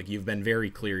justify. Like, you've been very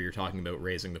clear you're talking about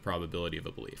raising the probability of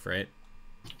a belief, right?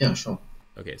 Yeah, sure.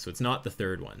 Okay, so it's not the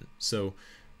third one. So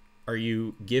are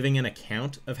you giving an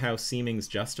account of how seemings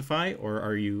justify, or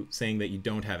are you saying that you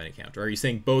don't have an account? Or are you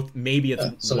saying both? Maybe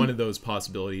it's one of those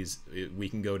possibilities. We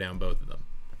can go down both of them.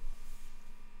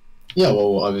 Yeah,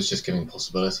 well, I was just giving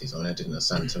possibilities. I mean, I didn't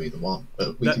assent to either one.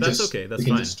 But we can that's just, okay. That's we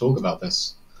can fine. just talk about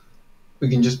this. We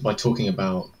can just by talking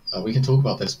about we can talk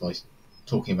about this by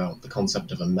talking about the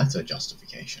concept of a meta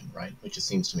justification, right? Which it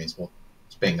seems to me is what's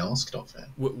being asked of here.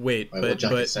 Wait, right?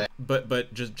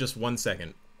 but just 1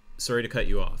 second. Sorry to cut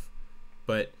you off,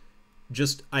 but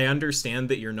just I understand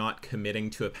that you're not committing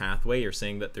to a pathway. You're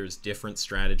saying that there's different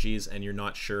strategies and you're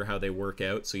not sure how they work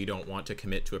out, so you don't want to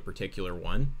commit to a particular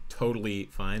one. Totally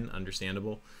fine,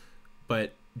 understandable.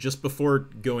 But just before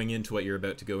going into what you're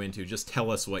about to go into, just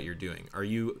tell us what you're doing. Are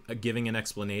you giving an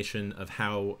explanation of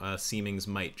how seemings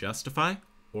might justify,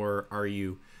 or are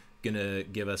you going to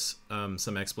give us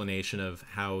some explanation of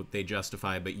how they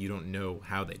justify, but you don't know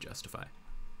how they justify?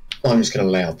 Well, I'm just going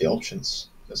to lay out the options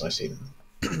as I see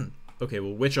them. Okay,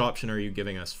 well, which option are you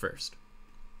giving us first?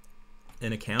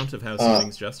 An account of how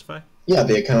seemings justify? Yeah,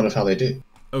 the account of how they do.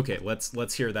 Okay,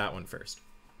 let's hear that one first.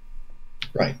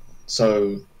 Right.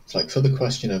 So, like for the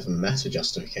question of meta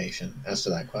justification, as to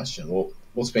that question,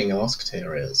 what's being asked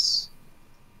here is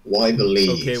why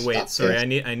believe? Okay, wait. Sorry,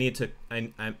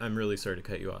 I'm really sorry to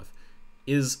cut you off.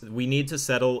 We need to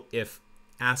settle if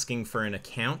asking for an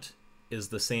account is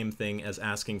the same thing as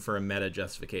asking for a meta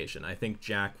justification. I think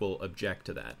Jack will object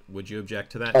to that. Would you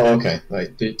object to that? Oh, okay.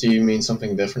 Right. Do you mean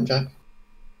something different, Jack?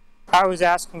 I was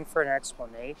asking for an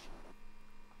explanation.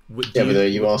 But are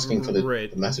you asking for the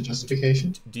meta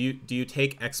justification? Do you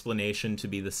take explanation to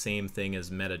be the same thing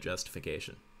as meta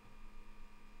justification?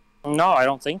 No, I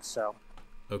don't think so.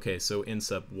 Okay, so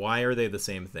Insup, why are they the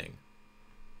same thing?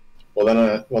 Well,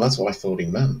 then, that's what I thought he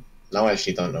meant. Now I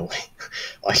actually don't know.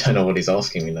 I don't know what he's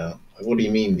asking me now. What do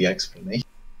you mean the explanation?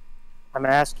 I'm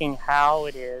asking how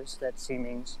it is that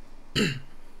seemings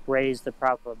raise the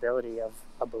probability of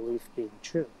a belief being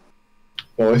true.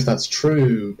 Well, if that's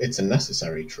true, it's a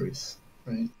necessary truth,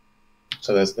 right?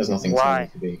 So there's nothing to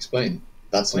be explained.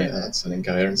 That's an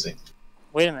incoherency.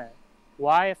 Wait a minute.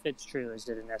 Why, if it's true, is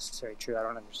it a necessary truth? I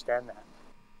don't understand that.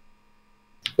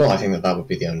 Well, I think that would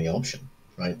be the only option,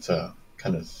 right, for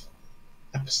kind of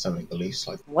epistemic beliefs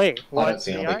like. Wait, what's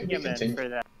the argument for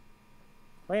that?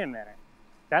 Wait a minute.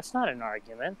 That's not an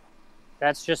argument.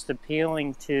 That's just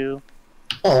appealing to.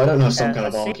 Oh, I don't have some kind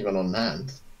of argument on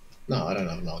hand. No, I don't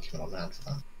have an argument on hand for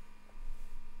that.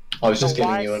 I was just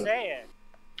giving you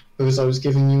because I was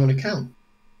giving you an account.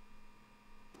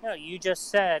 No, you just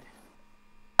said.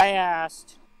 I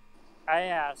asked,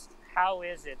 how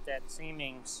is it that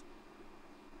seemings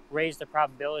raise the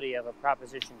probability of a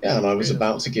proposition? Yeah, and I was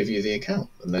about to give you the account,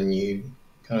 and then you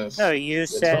kind of. No, you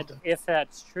said if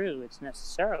that's true, it's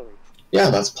necessarily true. Yeah,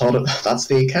 that's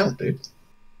the account, dude.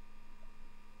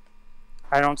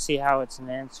 I don't see how it's an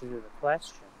answer to the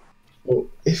question. Well,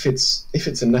 if it's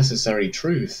a necessary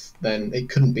truth, then it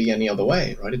couldn't be any other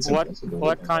way, right? It's impossible.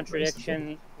 What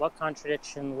contradiction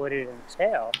would it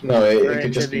entail? No, it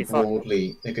could just be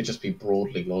broadly. It could just be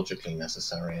broadly logically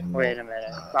necessary. And wait a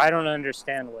minute, I don't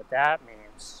understand what that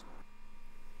means.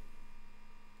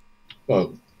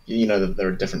 Well, you know that there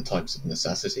are different types of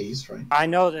necessities, right? I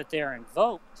know that they're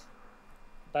invoked,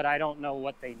 but I don't know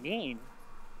what they mean.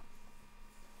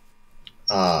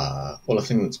 Well, a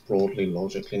thing that's broadly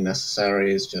logically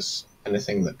necessary is just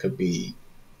anything that could be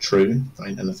true,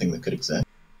 right? Anything that could exist.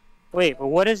 Wait, but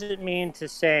what does it mean to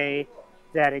say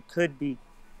that it could be?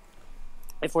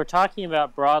 If we're talking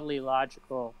about broadly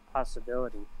logical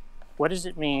possibility, what does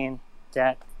it mean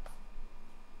that,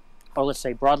 or let's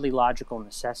say broadly logical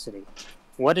necessity,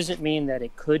 what does it mean that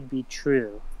it could be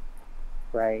true,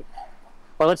 right?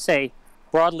 Or let's say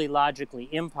broadly logically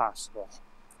impossible.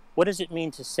 What does it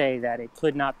mean to say that it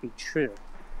could not be true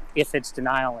if its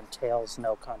denial entails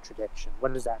no contradiction?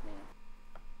 What does that mean?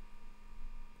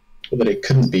 Well, that it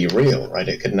couldn't be real, right?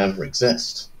 It could never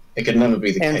exist. It could never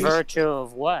be the case. In virtue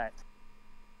of what?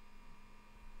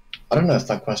 I don't know if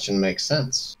that question makes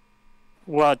sense.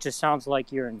 Well, it just sounds like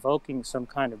you're invoking some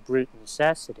kind of brute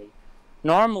necessity.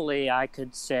 Normally, I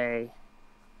could say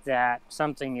that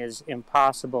something is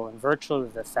impossible in virtue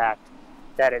of the fact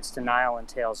that its denial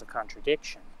entails a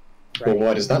contradiction. Right? Well,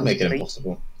 why does that make it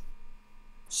impossible?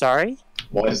 Sorry?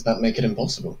 Why does that make it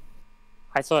impossible?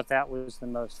 I thought that was the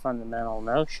most fundamental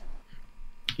notion.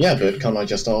 Yeah, but can't I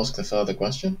just ask the further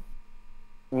question?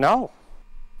 No.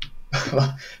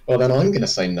 Well, then I'm going to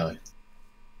say no.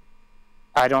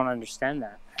 I don't understand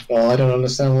that. Well, I don't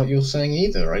understand what you're saying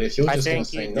either, right? If you're just going to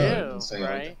say no, then say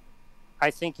right?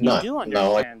 I think you do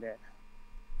understand it.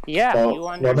 Yeah, you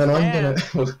understand.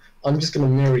 Well, then I'm just going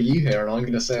to mirror you here, and I'm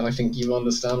going to say I think you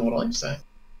understand what I'm saying.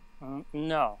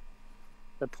 No.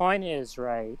 The point is,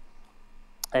 right,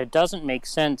 it doesn't make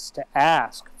sense to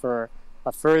ask for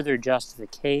a further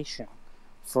justification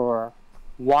for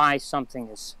why something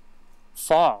is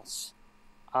false,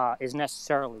 is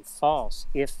necessarily false,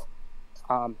 if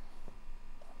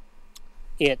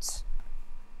it's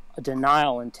a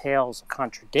denial entails a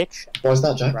contradiction. Why is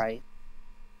that, Jack? Right?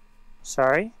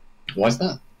 Sorry? Why is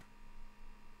that?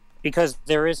 Because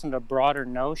there isn't a broader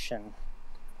notion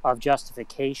of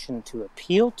justification to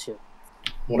appeal to.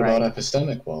 What about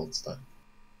epistemic worlds, though?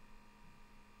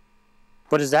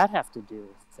 What does that have to do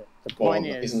with it? The point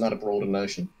is, isn't that a broader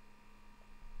notion?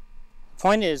 The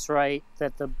point is, right,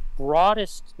 that the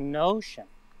broadest notion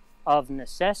of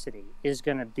necessity is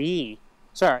going to be,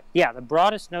 the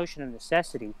broadest notion of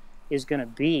necessity is going to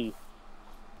be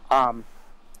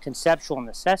conceptual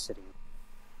necessity.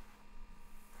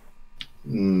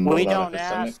 We don't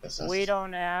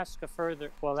ask a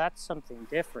further, well, that's something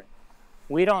different.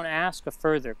 We don't ask a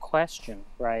further question,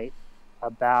 right,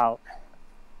 about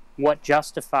what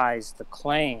justifies the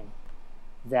claim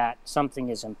that something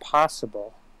is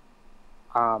impossible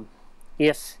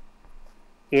if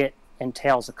it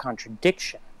entails a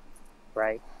contradiction,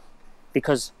 right?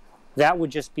 Because that would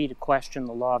just be to question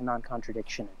the law of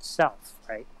non-contradiction itself,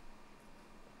 right?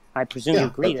 I presume you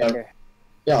agree that there...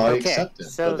 Yeah, I accept it,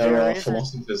 but there are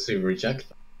philosophers who reject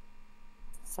that.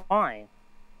 Fine.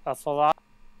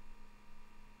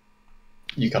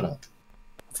 You cannot.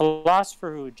 A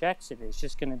philosopher who rejects it is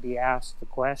just going to be asked the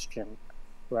question,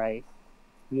 right?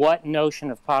 What notion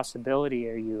of possibility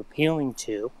are you appealing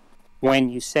to when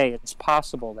you say it's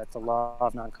possible that the law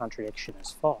of non-contradiction is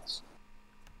false?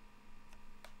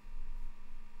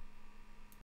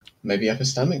 Maybe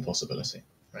epistemic possibility,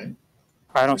 right?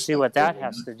 I don't see what that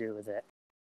has to do with it.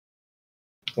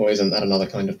 Or isn't that another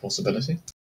kind of possibility?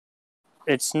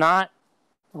 It's not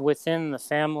within the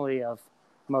family of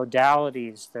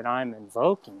modalities that I'm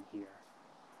invoking here,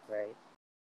 right?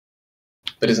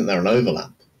 But isn't there an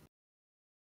overlap?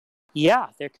 Yeah,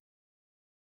 there can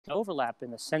be overlap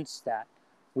in the sense that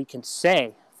we can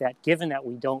say that given that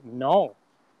we don't know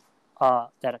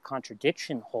that a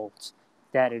contradiction holds,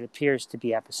 that it appears to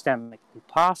be epistemically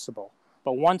possible.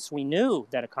 But once we knew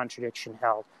that a contradiction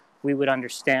held, we would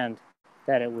understand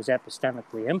that it was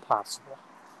epistemically impossible,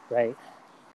 right?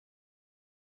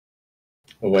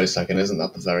 Well, wait a second, isn't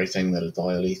that the very thing that a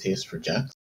dialetheist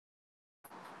rejects?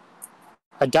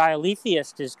 A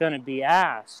dialetheist is going to be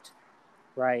asked,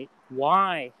 right,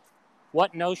 what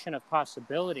notion of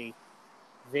possibility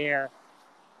they're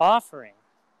are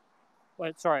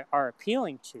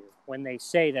appealing to when they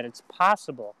say that it's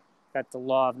possible that the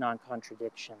law of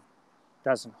non-contradiction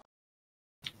doesn't hold.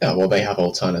 Yeah, well, they have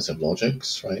alternative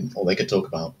logics, right? Or they could talk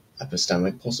about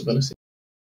epistemic possibility.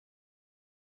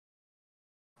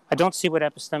 I don't see what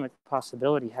epistemic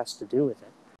possibility has to do with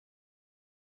it.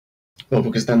 Well,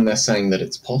 because then they're saying that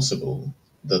it's possible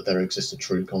that there exists a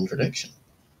true contradiction,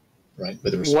 right?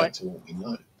 With respect to what we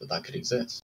know, that could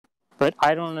exist. But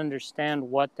I don't understand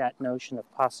what that notion of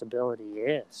possibility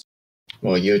is.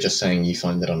 Well, you're just saying you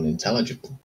find it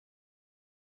unintelligible.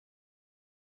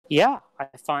 Yeah, I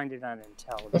find it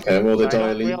unintelligible. Okay, well,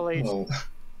 well,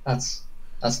 that's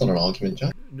not an argument,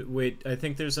 Jack. Wait, I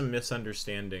think there's a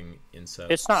misunderstanding in Insup.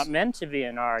 It's not meant to be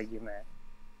an argument.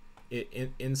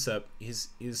 In Insup,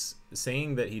 he's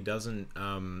saying that he doesn't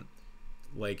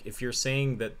like, if you're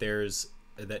saying that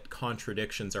that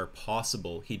contradictions are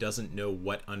possible, he doesn't know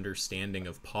what understanding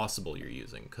of possible you're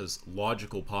using, because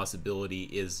logical possibility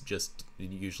is just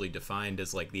usually defined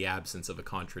as like the absence of a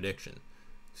contradiction.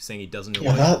 He's saying he doesn't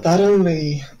know. Yeah, that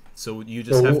only. So you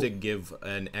just have to give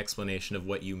an explanation of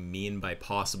what you mean by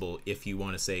possible if you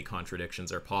want to say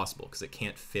contradictions are possible, because it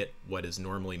can't fit what is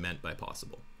normally meant by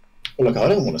possible. Well, look, I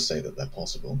don't want to say that they're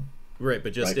possible. Right,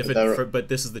 but just but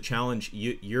this is the challenge.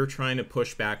 You're trying to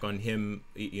push back on him.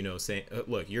 Saying,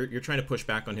 look, you're trying to push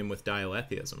back on him with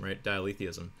dialetheism, right?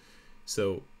 Dialetheism.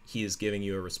 So he is giving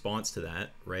you a response to that,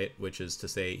 right? Which is to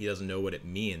say he doesn't know what it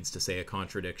means to say a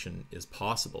contradiction is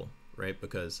possible, right?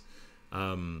 Because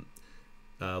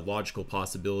logical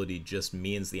possibility just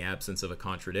means the absence of a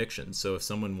contradiction. So if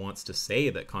someone wants to say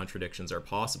that contradictions are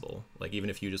possible, like even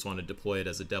if you just want to deploy it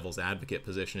as a devil's advocate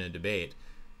position in a debate,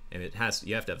 and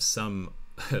you have to have some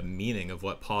meaning of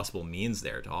what possible means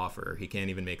there to offer. He can't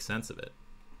even make sense of it.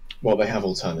 Well, they have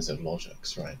alternative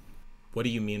logics, right? What do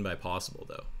you mean by possible,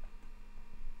 though?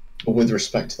 Well, with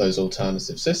respect to those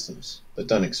alternative systems that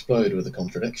don't explode with a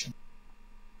contradiction.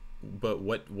 But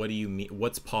what do you mean?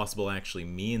 What's possible actually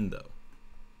mean, though?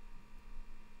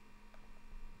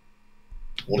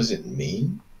 What does it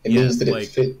mean? It means that it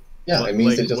fit. Yeah, it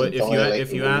means that it doesn't violate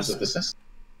the rules of the system.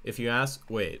 If you ask,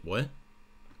 wait, what?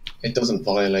 It doesn't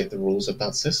violate the rules of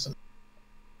that system.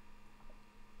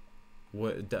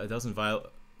 What it doesn't violate?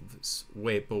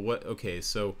 Wait, but what? Okay,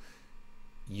 so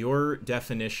your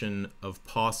definition of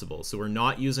possible. So we're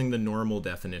not using the normal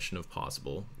definition of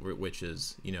possible, which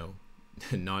is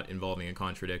not involving a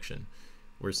contradiction.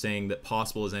 We're saying that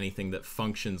possible is anything that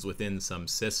functions within some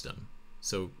system.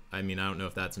 So, I mean, I don't know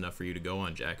if that's enough for you to go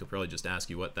on, Jack. I'll probably just ask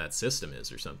you what that system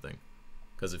is or something.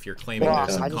 Because if you're claiming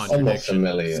there's some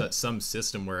contradiction, some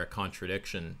system where a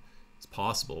contradiction is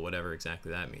possible, whatever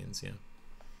exactly that means, yeah.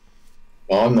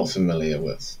 Well, I'm not familiar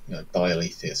with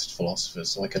dialetheist philosophers,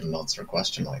 so I couldn't answer a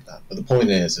question like that. But the point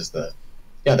is that,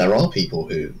 yeah, there are people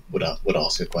who would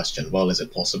ask a question, well, is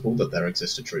it possible that there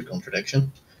exists a true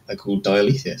contradiction? They're called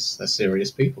dialetheists. They're serious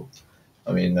people.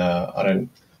 I mean,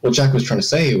 what Jack was trying to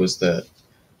say was that,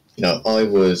 I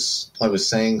was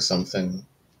saying something,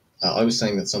 I was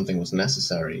saying that something was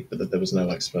necessary, but that there was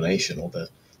no explanation, or that,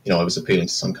 I was appealing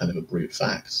to some kind of a brute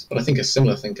fact. But I think a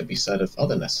similar thing could be said of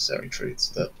other necessary truths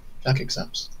that Jack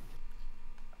accepts.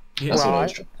 Yeah. Well,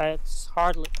 it's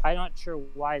hardly. I'm not sure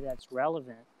why that's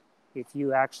relevant if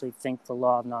you actually think the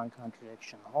law of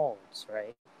non-contradiction holds,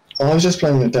 right? Oh, I was just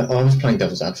playing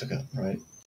devil's advocate, right?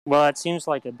 Well, it seems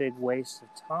like a big waste of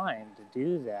time to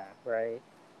do that, right?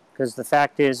 Because the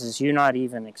fact is you're not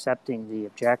even accepting the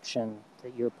objection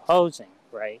that you're posing,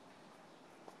 right?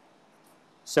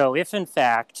 So if in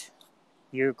fact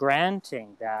you're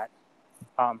granting that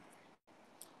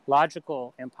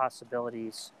logical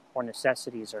impossibilities or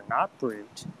necessities are not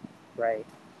brute, right,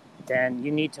 then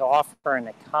you need to offer an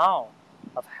account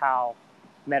of how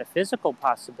metaphysical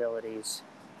possibilities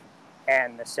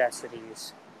and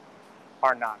necessities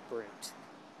are not brute.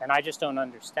 And I just don't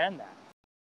understand that.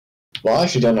 Well, I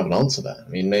actually don't have an answer to that. I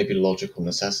mean, maybe logical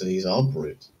necessities are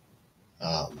brute.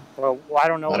 Well, I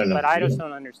don't know, but I just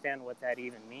don't understand what that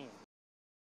even means.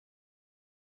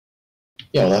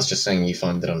 Yeah, well, that's just saying you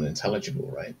find it unintelligible,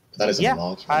 right? That isn't an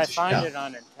argument. I find it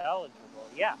unintelligible,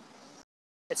 yeah.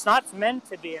 It's not meant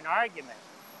to be an argument,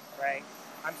 right?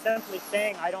 I'm simply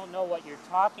saying I don't know what you're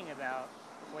talking about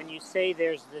when you say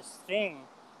there's this thing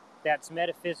that's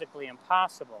metaphysically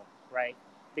impossible, right?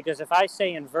 Because if I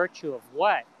say in virtue of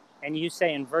what, and you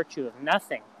say in virtue of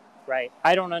nothing, right,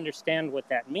 I don't understand what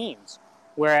that means.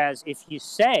 Whereas if you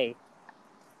say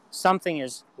something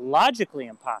is logically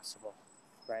impossible,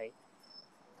 right,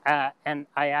 and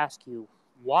I ask you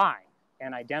why,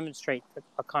 and I demonstrate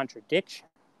a contradiction,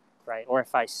 right, or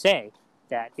if I say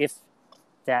that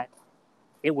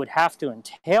it would have to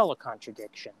entail a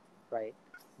contradiction, right,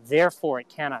 therefore it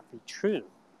cannot be true,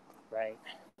 right,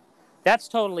 that's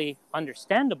totally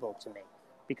understandable to me.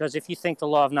 Because if you think the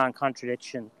law of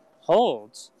non-contradiction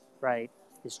holds, right,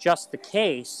 it's just the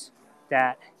case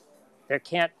that there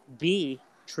can't be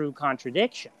true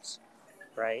contradictions,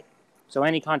 right? So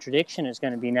any contradiction is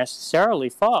going to be necessarily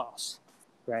false,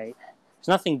 right? There's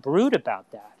nothing brute about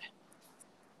that,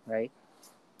 right?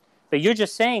 But you're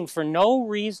just saying for no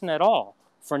reason at all,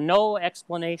 for no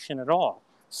explanation at all,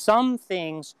 some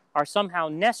things are somehow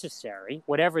necessary,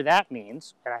 whatever that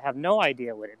means, and I have no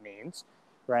idea what it means,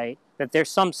 right? That there's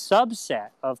some subset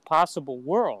of possible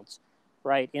worlds,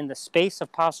 right, in the space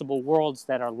of possible worlds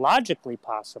that are logically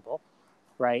possible,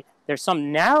 right? There's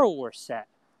some narrower set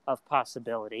of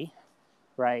possibility,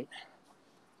 right,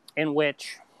 in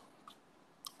which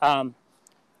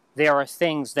there are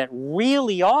things that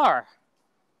really are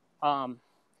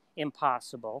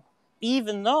impossible,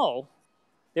 even though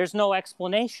there's no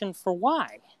explanation for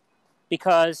why,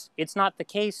 because it's not the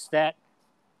case that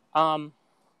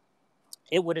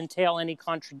it would entail any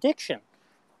contradiction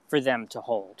for them to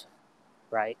hold,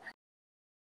 right?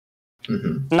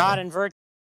 Mm-hmm. Not in virtue.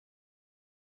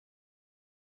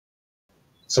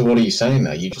 So what are you saying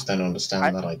there? You just don't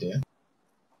understand that idea?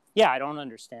 Yeah, I don't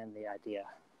understand the idea.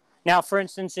 Now, for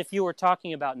instance, if you were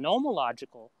talking about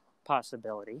nomological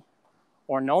possibility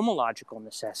or nomological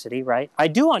necessity, right, I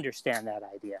do understand that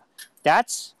idea.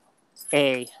 That's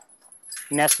a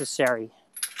that's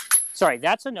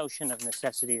a notion of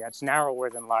necessity that's narrower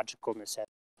than logical necessity.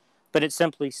 But it's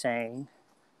simply saying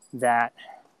that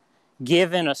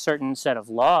given a certain set of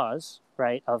laws,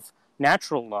 right, of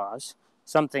natural laws,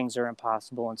 some things are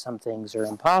impossible and some things are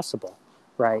impossible,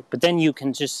 right? But then you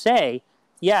can just say,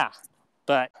 yeah,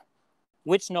 but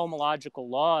which nomological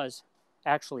laws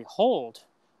actually hold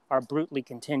are brutally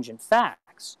contingent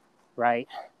facts, right?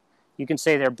 You can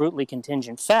say they're brutally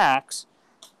contingent facts,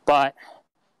 but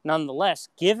nonetheless,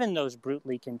 given those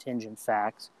brutally contingent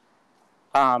facts,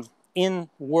 in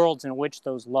worlds in which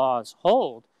those laws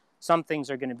hold, some things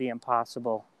are going to be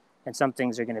impossible and some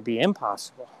things are going to be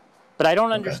impossible. But I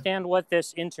don't understand what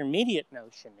this intermediate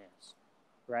notion is,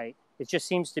 right? It just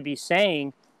seems to be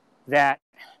saying that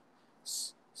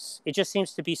it just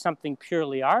seems to be something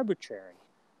purely arbitrary,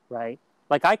 right?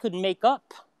 Like I could make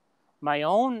up my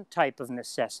own type of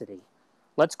necessity.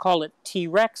 Let's call it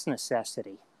T-Rex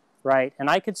necessity, right? And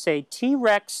I could say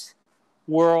T-Rex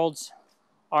worlds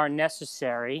are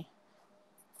necessary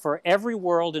for every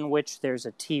world in which there's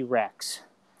a T-Rex,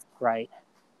 right?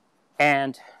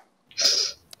 And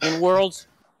in worlds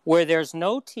where there's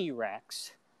no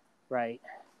T-Rex, right,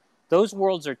 those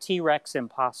worlds are T-Rex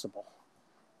impossible,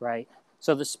 right?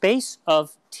 So the space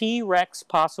of T-Rex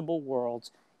possible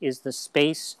worlds is the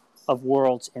space of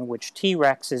worlds in which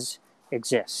T-Rexes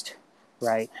exist,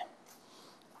 right?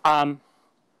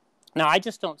 Now, I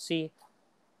just don't see,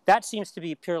 that seems to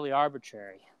be purely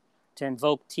arbitrary to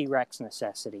invoke T-Rex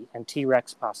necessity and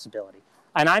T-Rex possibility.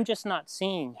 And I'm just not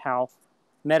seeing how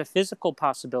metaphysical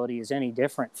possibility is any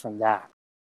different from that.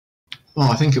 Well,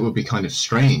 I think it would be kind of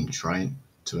strange, right,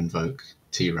 to invoke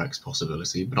T-Rex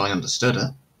possibility, but I understood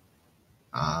it.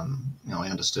 I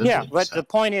understood. Yeah, but the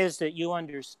point is that you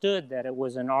understood that it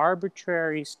was an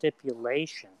arbitrary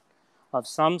stipulation of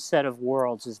some set of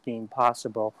worlds as being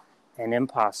possible and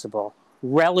impossible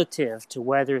relative to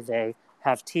whether they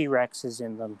have T-Rexes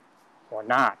in them or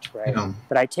not, right? Yeah.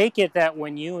 But I take it that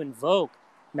when you invoke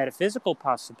metaphysical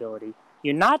possibility,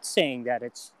 you're not saying that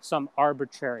it's some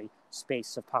arbitrary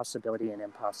space of possibility and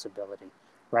impossibility,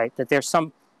 right? That there's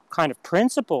some kind of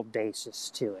principled basis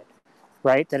to it,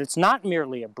 right? That it's not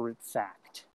merely a brute fact.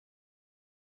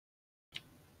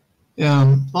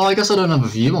 Yeah, well, I guess I don't have a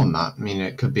view on that. I mean,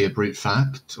 it could be a brute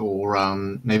fact, or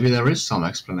maybe there is some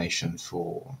explanation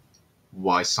for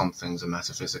why some things are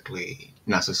metaphysically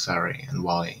necessary and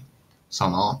why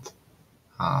some aren't.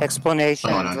 Explanation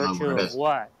in virtue of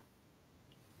what?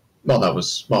 Well,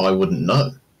 I wouldn't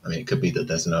know. I mean, it could be that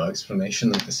there's no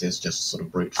explanation, that this is just sort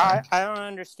of brute fact. I don't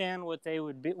understand what they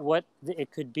would be, what it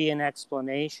could be an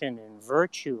explanation in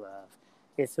virtue of,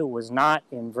 if it was not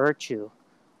in virtue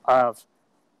of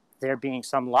there being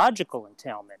some logical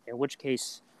entailment, in which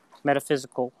case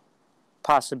metaphysical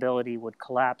possibility would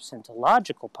collapse into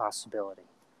logical possibility,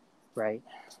 right?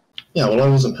 Yeah, well, I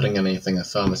wasn't putting anything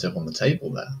affirmative on the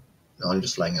table there. I'm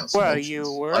just laying out some options.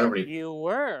 You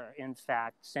were, in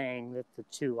fact, saying that the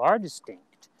two are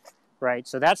distinct, right?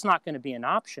 So that's not going to be an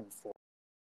option for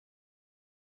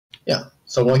you. Yeah,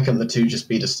 so why couldn't the two just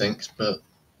be distinct, but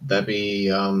there be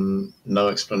no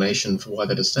explanation for why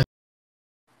they're distinct?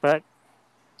 But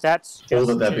that's just... Or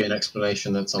that there be an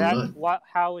explanation that's unknown.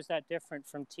 How is that different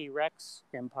from T-Rex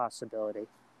impossibility?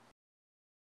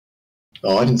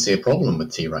 Oh, I didn't see a problem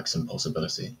with T-Rex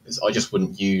impossibility. I just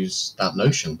wouldn't use that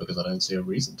notion because I don't see a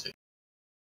reason to.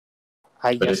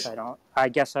 I guess I don't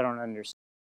understand.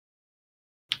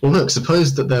 Well, look,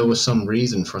 suppose that there was some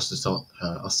reason for us to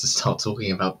start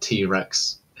talking about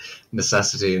T-Rex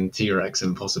necessity and T-Rex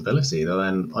impossibility,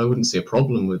 then I wouldn't see a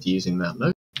problem with using that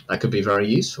notion. That could be very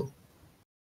useful.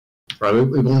 Right?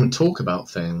 We want to talk about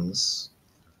things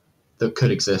that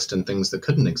could exist and things that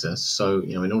couldn't exist. So,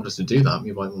 in order to do that,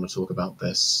 we might want to talk about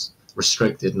this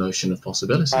restricted notion of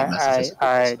possibility.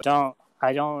 I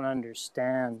don't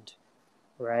understand,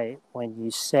 right, when you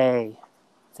say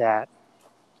that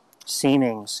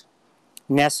seemings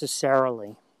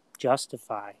necessarily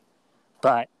justify,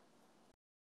 but...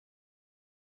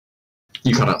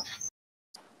 You cut up.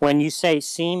 When you say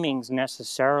seemings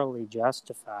necessarily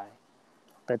justify,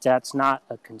 but that's not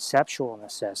a conceptual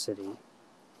necessity,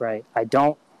 right? I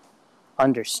don't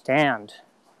understand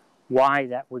why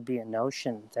that would be a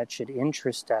notion that should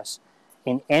interest us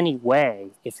in any way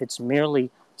if it's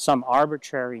merely some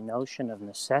arbitrary notion of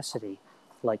necessity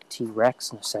like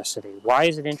T-Rex necessity. Why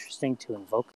is it interesting to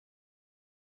invoke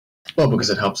it? Well, because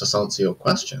it helps us answer your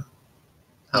question.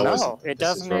 No, it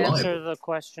doesn't answer the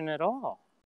question at all.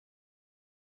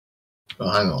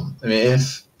 Well, hang on. I mean,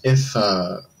 if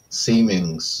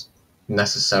seemings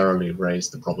necessarily raise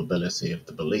the probability of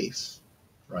the belief,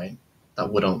 right,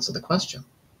 that would answer the question.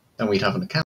 Then we'd have an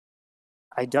account.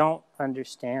 I don't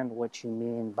understand what you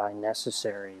mean by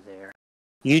necessary there.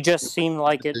 You just seem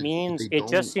like it means, it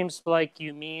just seems like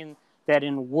you mean that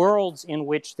in worlds in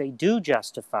which they do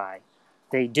justify,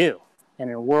 they do. And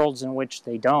in worlds in which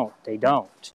they don't, they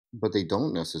don't. But they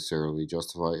don't necessarily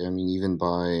justify. I mean, even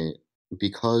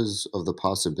because of the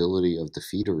possibility of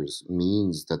defeaters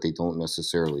means that they don't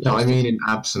necessarily justify. No, I mean in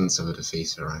absence of a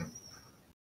defeater, right?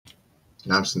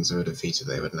 In absence of a defeater,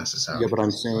 they would necessarily... Yeah, but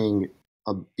I'm saying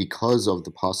because of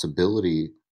the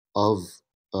possibility of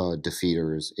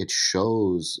defeaters, it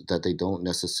shows that they don't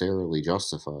necessarily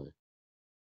justify.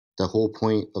 The whole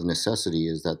point of necessity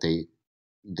is that they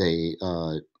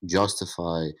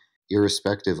justify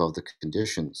irrespective of the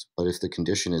conditions. But if the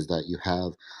condition is that you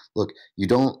have... Look, you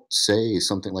don't say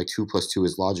something like 2 + 2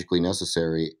 is logically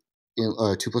necessary.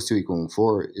 2 + 2 =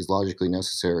 4 is logically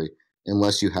necessary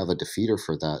unless you have a defeater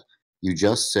for that. You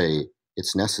just say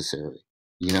it's necessary,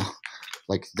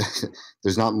 Like,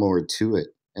 there's not more to it.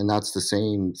 And that's the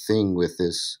same thing with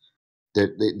this.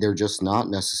 They're just not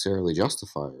necessarily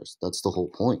justifiers. That's the whole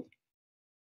point.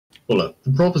 Well, look,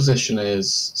 the proposition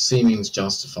is seemings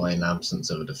justify in absence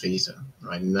of a defeater,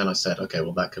 right? And then I said, okay,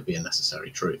 well, that could be a necessary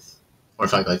truth. Or in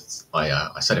fact,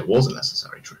 I said it was a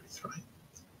necessary truth, right?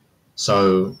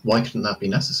 So why couldn't that be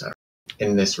necessary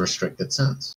in this restricted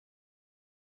sense?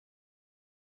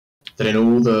 That in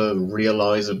all the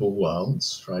realizable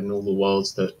worlds, right, in all the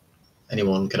worlds that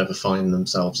anyone could ever find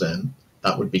themselves in,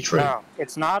 that would be true. No,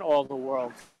 it's not all the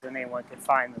worlds that anyone can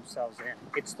find themselves in.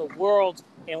 It's the worlds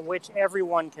in which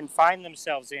everyone can find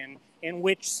themselves in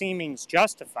which seemings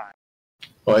justify.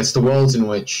 Well, it's the worlds in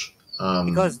which...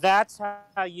 because that's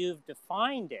how you've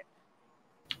defined it.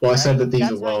 Well, right? I said that these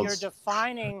that's are worlds...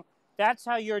 That's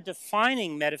how you're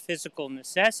defining metaphysical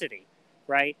necessity,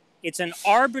 right? It's an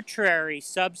arbitrary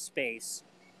subspace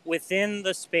within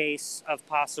the space of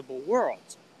possible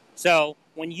worlds. So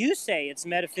when you say it's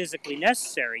metaphysically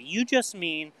necessary, you just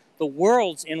mean the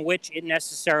worlds in which it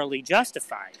necessarily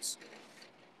justifies,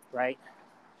 right?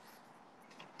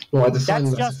 Well, I define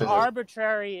that's just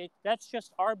arbitrary. That's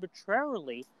just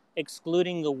arbitrarily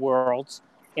excluding the worlds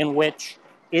in which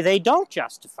they don't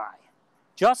justify.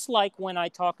 Just like when I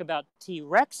talk about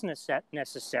T-Rex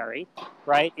necessary,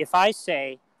 right? If I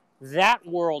say that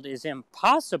world is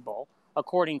impossible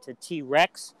according to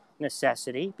T-Rex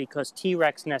necessity, because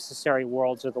T-Rex necessary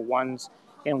worlds are the ones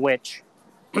in which,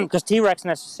 because T-Rex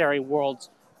necessary worlds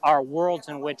are worlds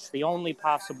in which the only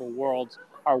possible worlds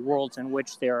are worlds in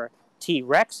which there are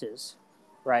T-Rexes,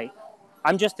 right?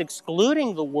 I'm just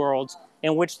excluding the worlds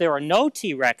in which there are no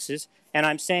T-Rexes, and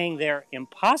I'm saying they're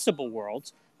impossible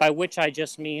worlds, by which I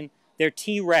just mean they're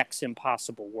T-Rex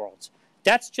impossible worlds.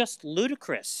 That's just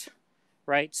ludicrous,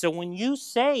 right? So when you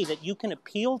say that you can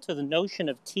appeal to the notion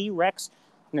of T-Rex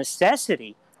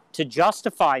necessity to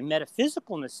justify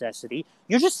metaphysical necessity,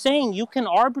 you're just saying you can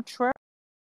arbitrarily...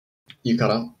 You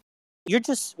cut out.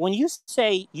 When you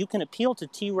say you can appeal to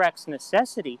T-Rex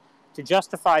necessity to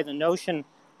justify the notion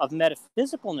of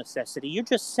metaphysical necessity, you're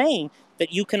just saying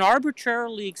that you can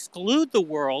arbitrarily exclude the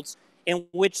worlds in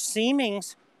which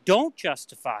seemings don't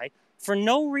justify for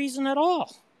no reason at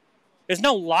all. There's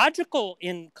no logical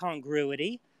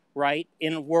incongruity, right,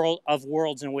 in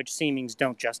worlds in which seemings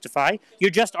don't justify. You're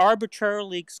just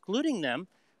arbitrarily excluding them,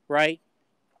 right,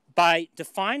 by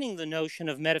defining the notion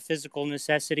of metaphysical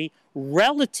necessity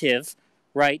relative,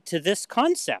 right, to this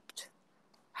concept.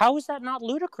 How is that not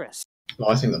ludicrous? Well,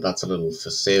 I think that that's a little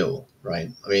facile, right?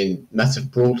 I mean,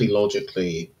 broadly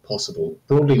logical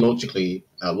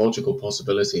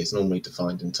possibility is normally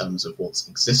defined in terms of what's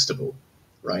existable,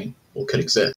 right? Or could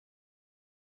exist.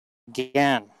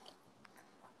 Again,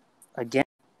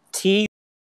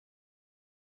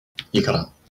 You cut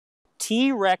out.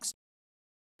 T-Rex.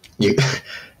 You cut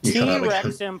out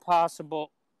again.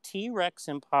 T-Rex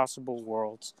impossible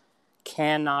worlds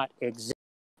cannot exist.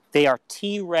 They are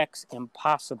T-Rex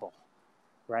impossible,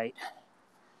 right?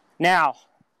 Now,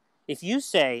 if you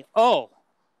say, oh,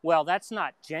 well, that's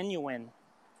not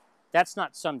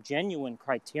some genuine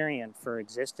criterion for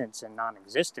existence and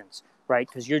non-existence, right?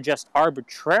 Because you're just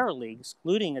arbitrarily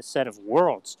excluding a set of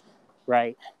worlds,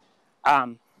 right,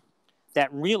 that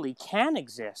really can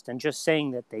exist and just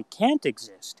saying that they can't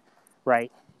exist,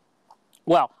 right?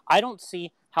 Well, I don't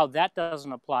see how that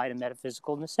doesn't apply to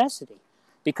metaphysical necessity.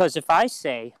 Because if I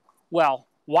say, well,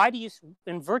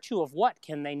 in virtue of what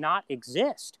can they not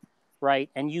exist, right?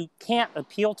 And you can't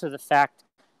appeal to the fact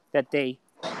that they,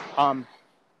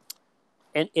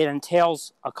 it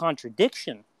entails a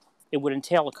contradiction. It would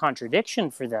entail a contradiction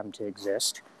for them to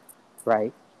exist,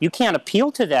 right? You can't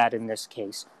appeal to that in this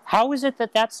case. How is it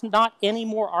that that's not any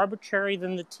more arbitrary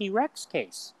than the T-Rex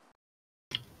case?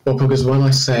 Well, because when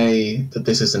I say that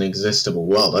this is an existable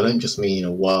world, I don't just mean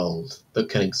a world that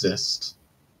can exist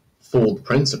for the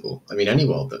principle. I mean any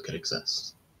world that could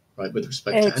exist, right, with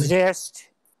respect to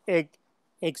anything.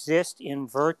 Exist in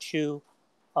virtue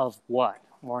of what?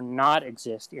 Or not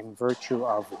exist in virtue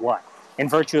of what? In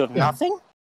virtue of nothing?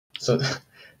 So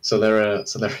there are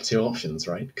two options,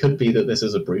 right? Could be that this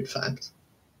is a brute fact,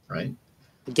 right?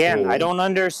 Again, I don't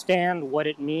understand what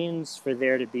it means for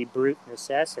there to be brute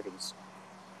necessities.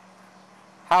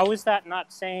 How is that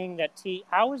not saying that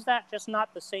how is that just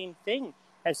not the same thing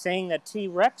as saying that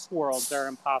T-Rex worlds are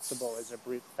impossible as a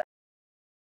brute fact?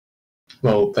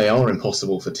 Well, they are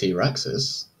impossible for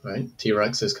T-Rexes, right?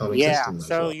 T-Rexes can't exist in those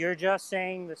worlds. You're just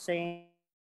saying the same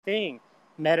thing.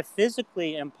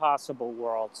 Metaphysically impossible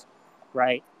worlds,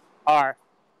 right, are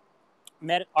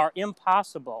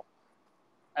impossible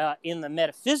in the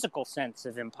metaphysical sense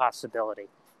of impossibility,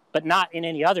 but not in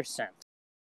any other sense.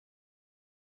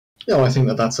 Yeah, I think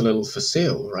that that's a little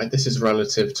facile, right? This is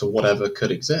relative to whatever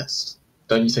could exist.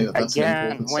 Don't you think that that's an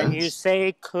Again, important when you sense?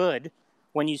 say could,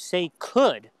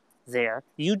 there,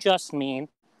 you just mean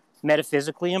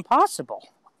metaphysically impossible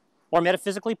or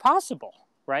metaphysically possible,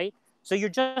 right? So you're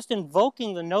just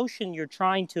invoking the notion you're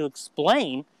trying to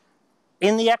explain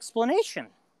in the explanation.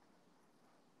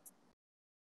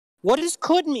 What does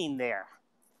could mean there?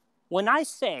 When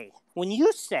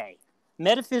you say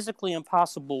metaphysically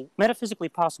possible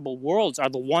worlds are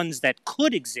the ones that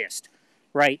could exist,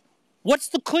 right? What's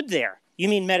the could there? You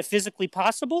mean metaphysically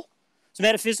possible? So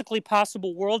metaphysically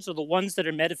possible worlds are the ones that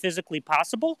are metaphysically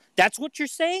possible? That's what you're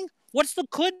saying? What's the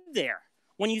could there?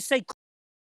 When you say,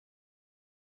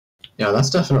 Yeah, that's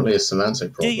definitely a semantic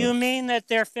do problem. you mean that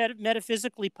they're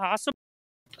metaphysically possible?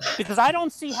 Because I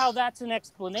don't see how that's an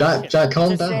explanation. Jack,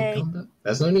 calm down, calm down.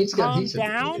 There's no need to get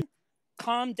heated.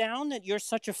 Calm down that you're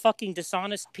such a fucking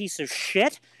dishonest piece of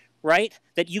shit, right?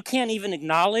 That you can't even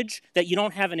acknowledge that you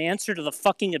don't have an answer to the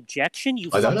fucking objection, you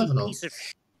I don't have fucking an piece answer. of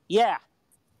shit. Yeah.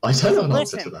 I don't have an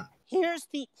answer to that.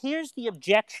 Here's the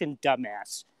objection,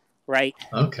 dumbass, right?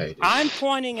 Okay, dude. I'm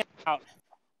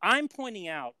pointing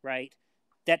out, right,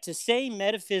 that to say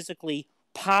metaphysically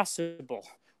possible,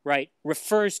 right,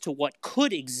 refers to what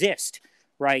could exist,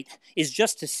 right, is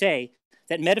just to say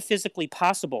that metaphysically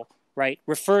possible, right,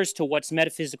 refers to what's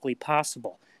metaphysically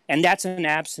possible. And that's an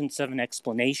absence of an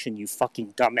explanation, you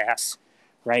fucking dumbass,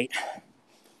 right?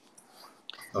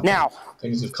 Okay. Now,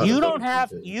 you don't have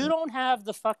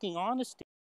the fucking honesty.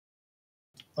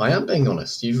 I am being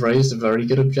honest. You've raised a very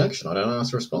good objection. I don't know how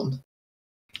to respond.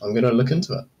 I'm going to look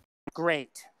into it.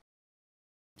 Great.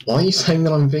 Why are you saying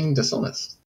that I'm being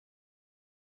dishonest?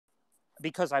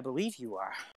 Because I believe you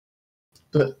are.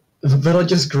 But I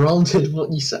just granted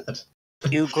what you said.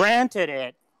 You granted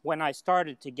it when I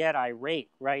started to get irate,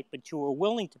 right? But you were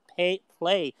willing to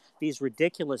play these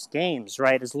ridiculous games,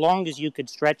 right? As long as you could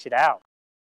stretch it out.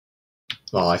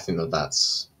 Well, I think that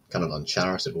that's kind of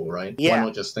uncharitable, right? Yeah. Why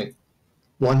not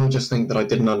just think that I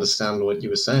didn't understand what you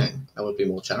were saying? That would be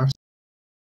more charitable.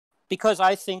 Because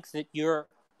I think that you're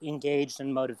engaged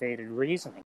in motivated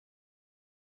reasoning.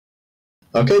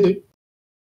 Okay, dude.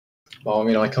 Well, I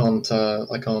mean, I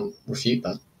can't refute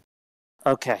that.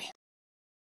 Okay.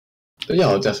 But yeah,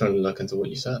 I'll definitely look into what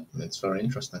you said. It's very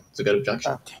interesting. It's a good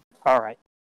objection. Okay. All right.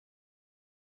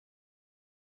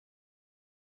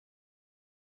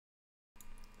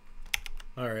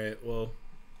 All right. Well,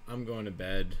 I'm going to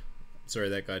bed. Sorry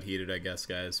that got heated, I guess,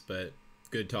 guys. But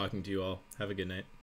good talking to you all. Have a good night.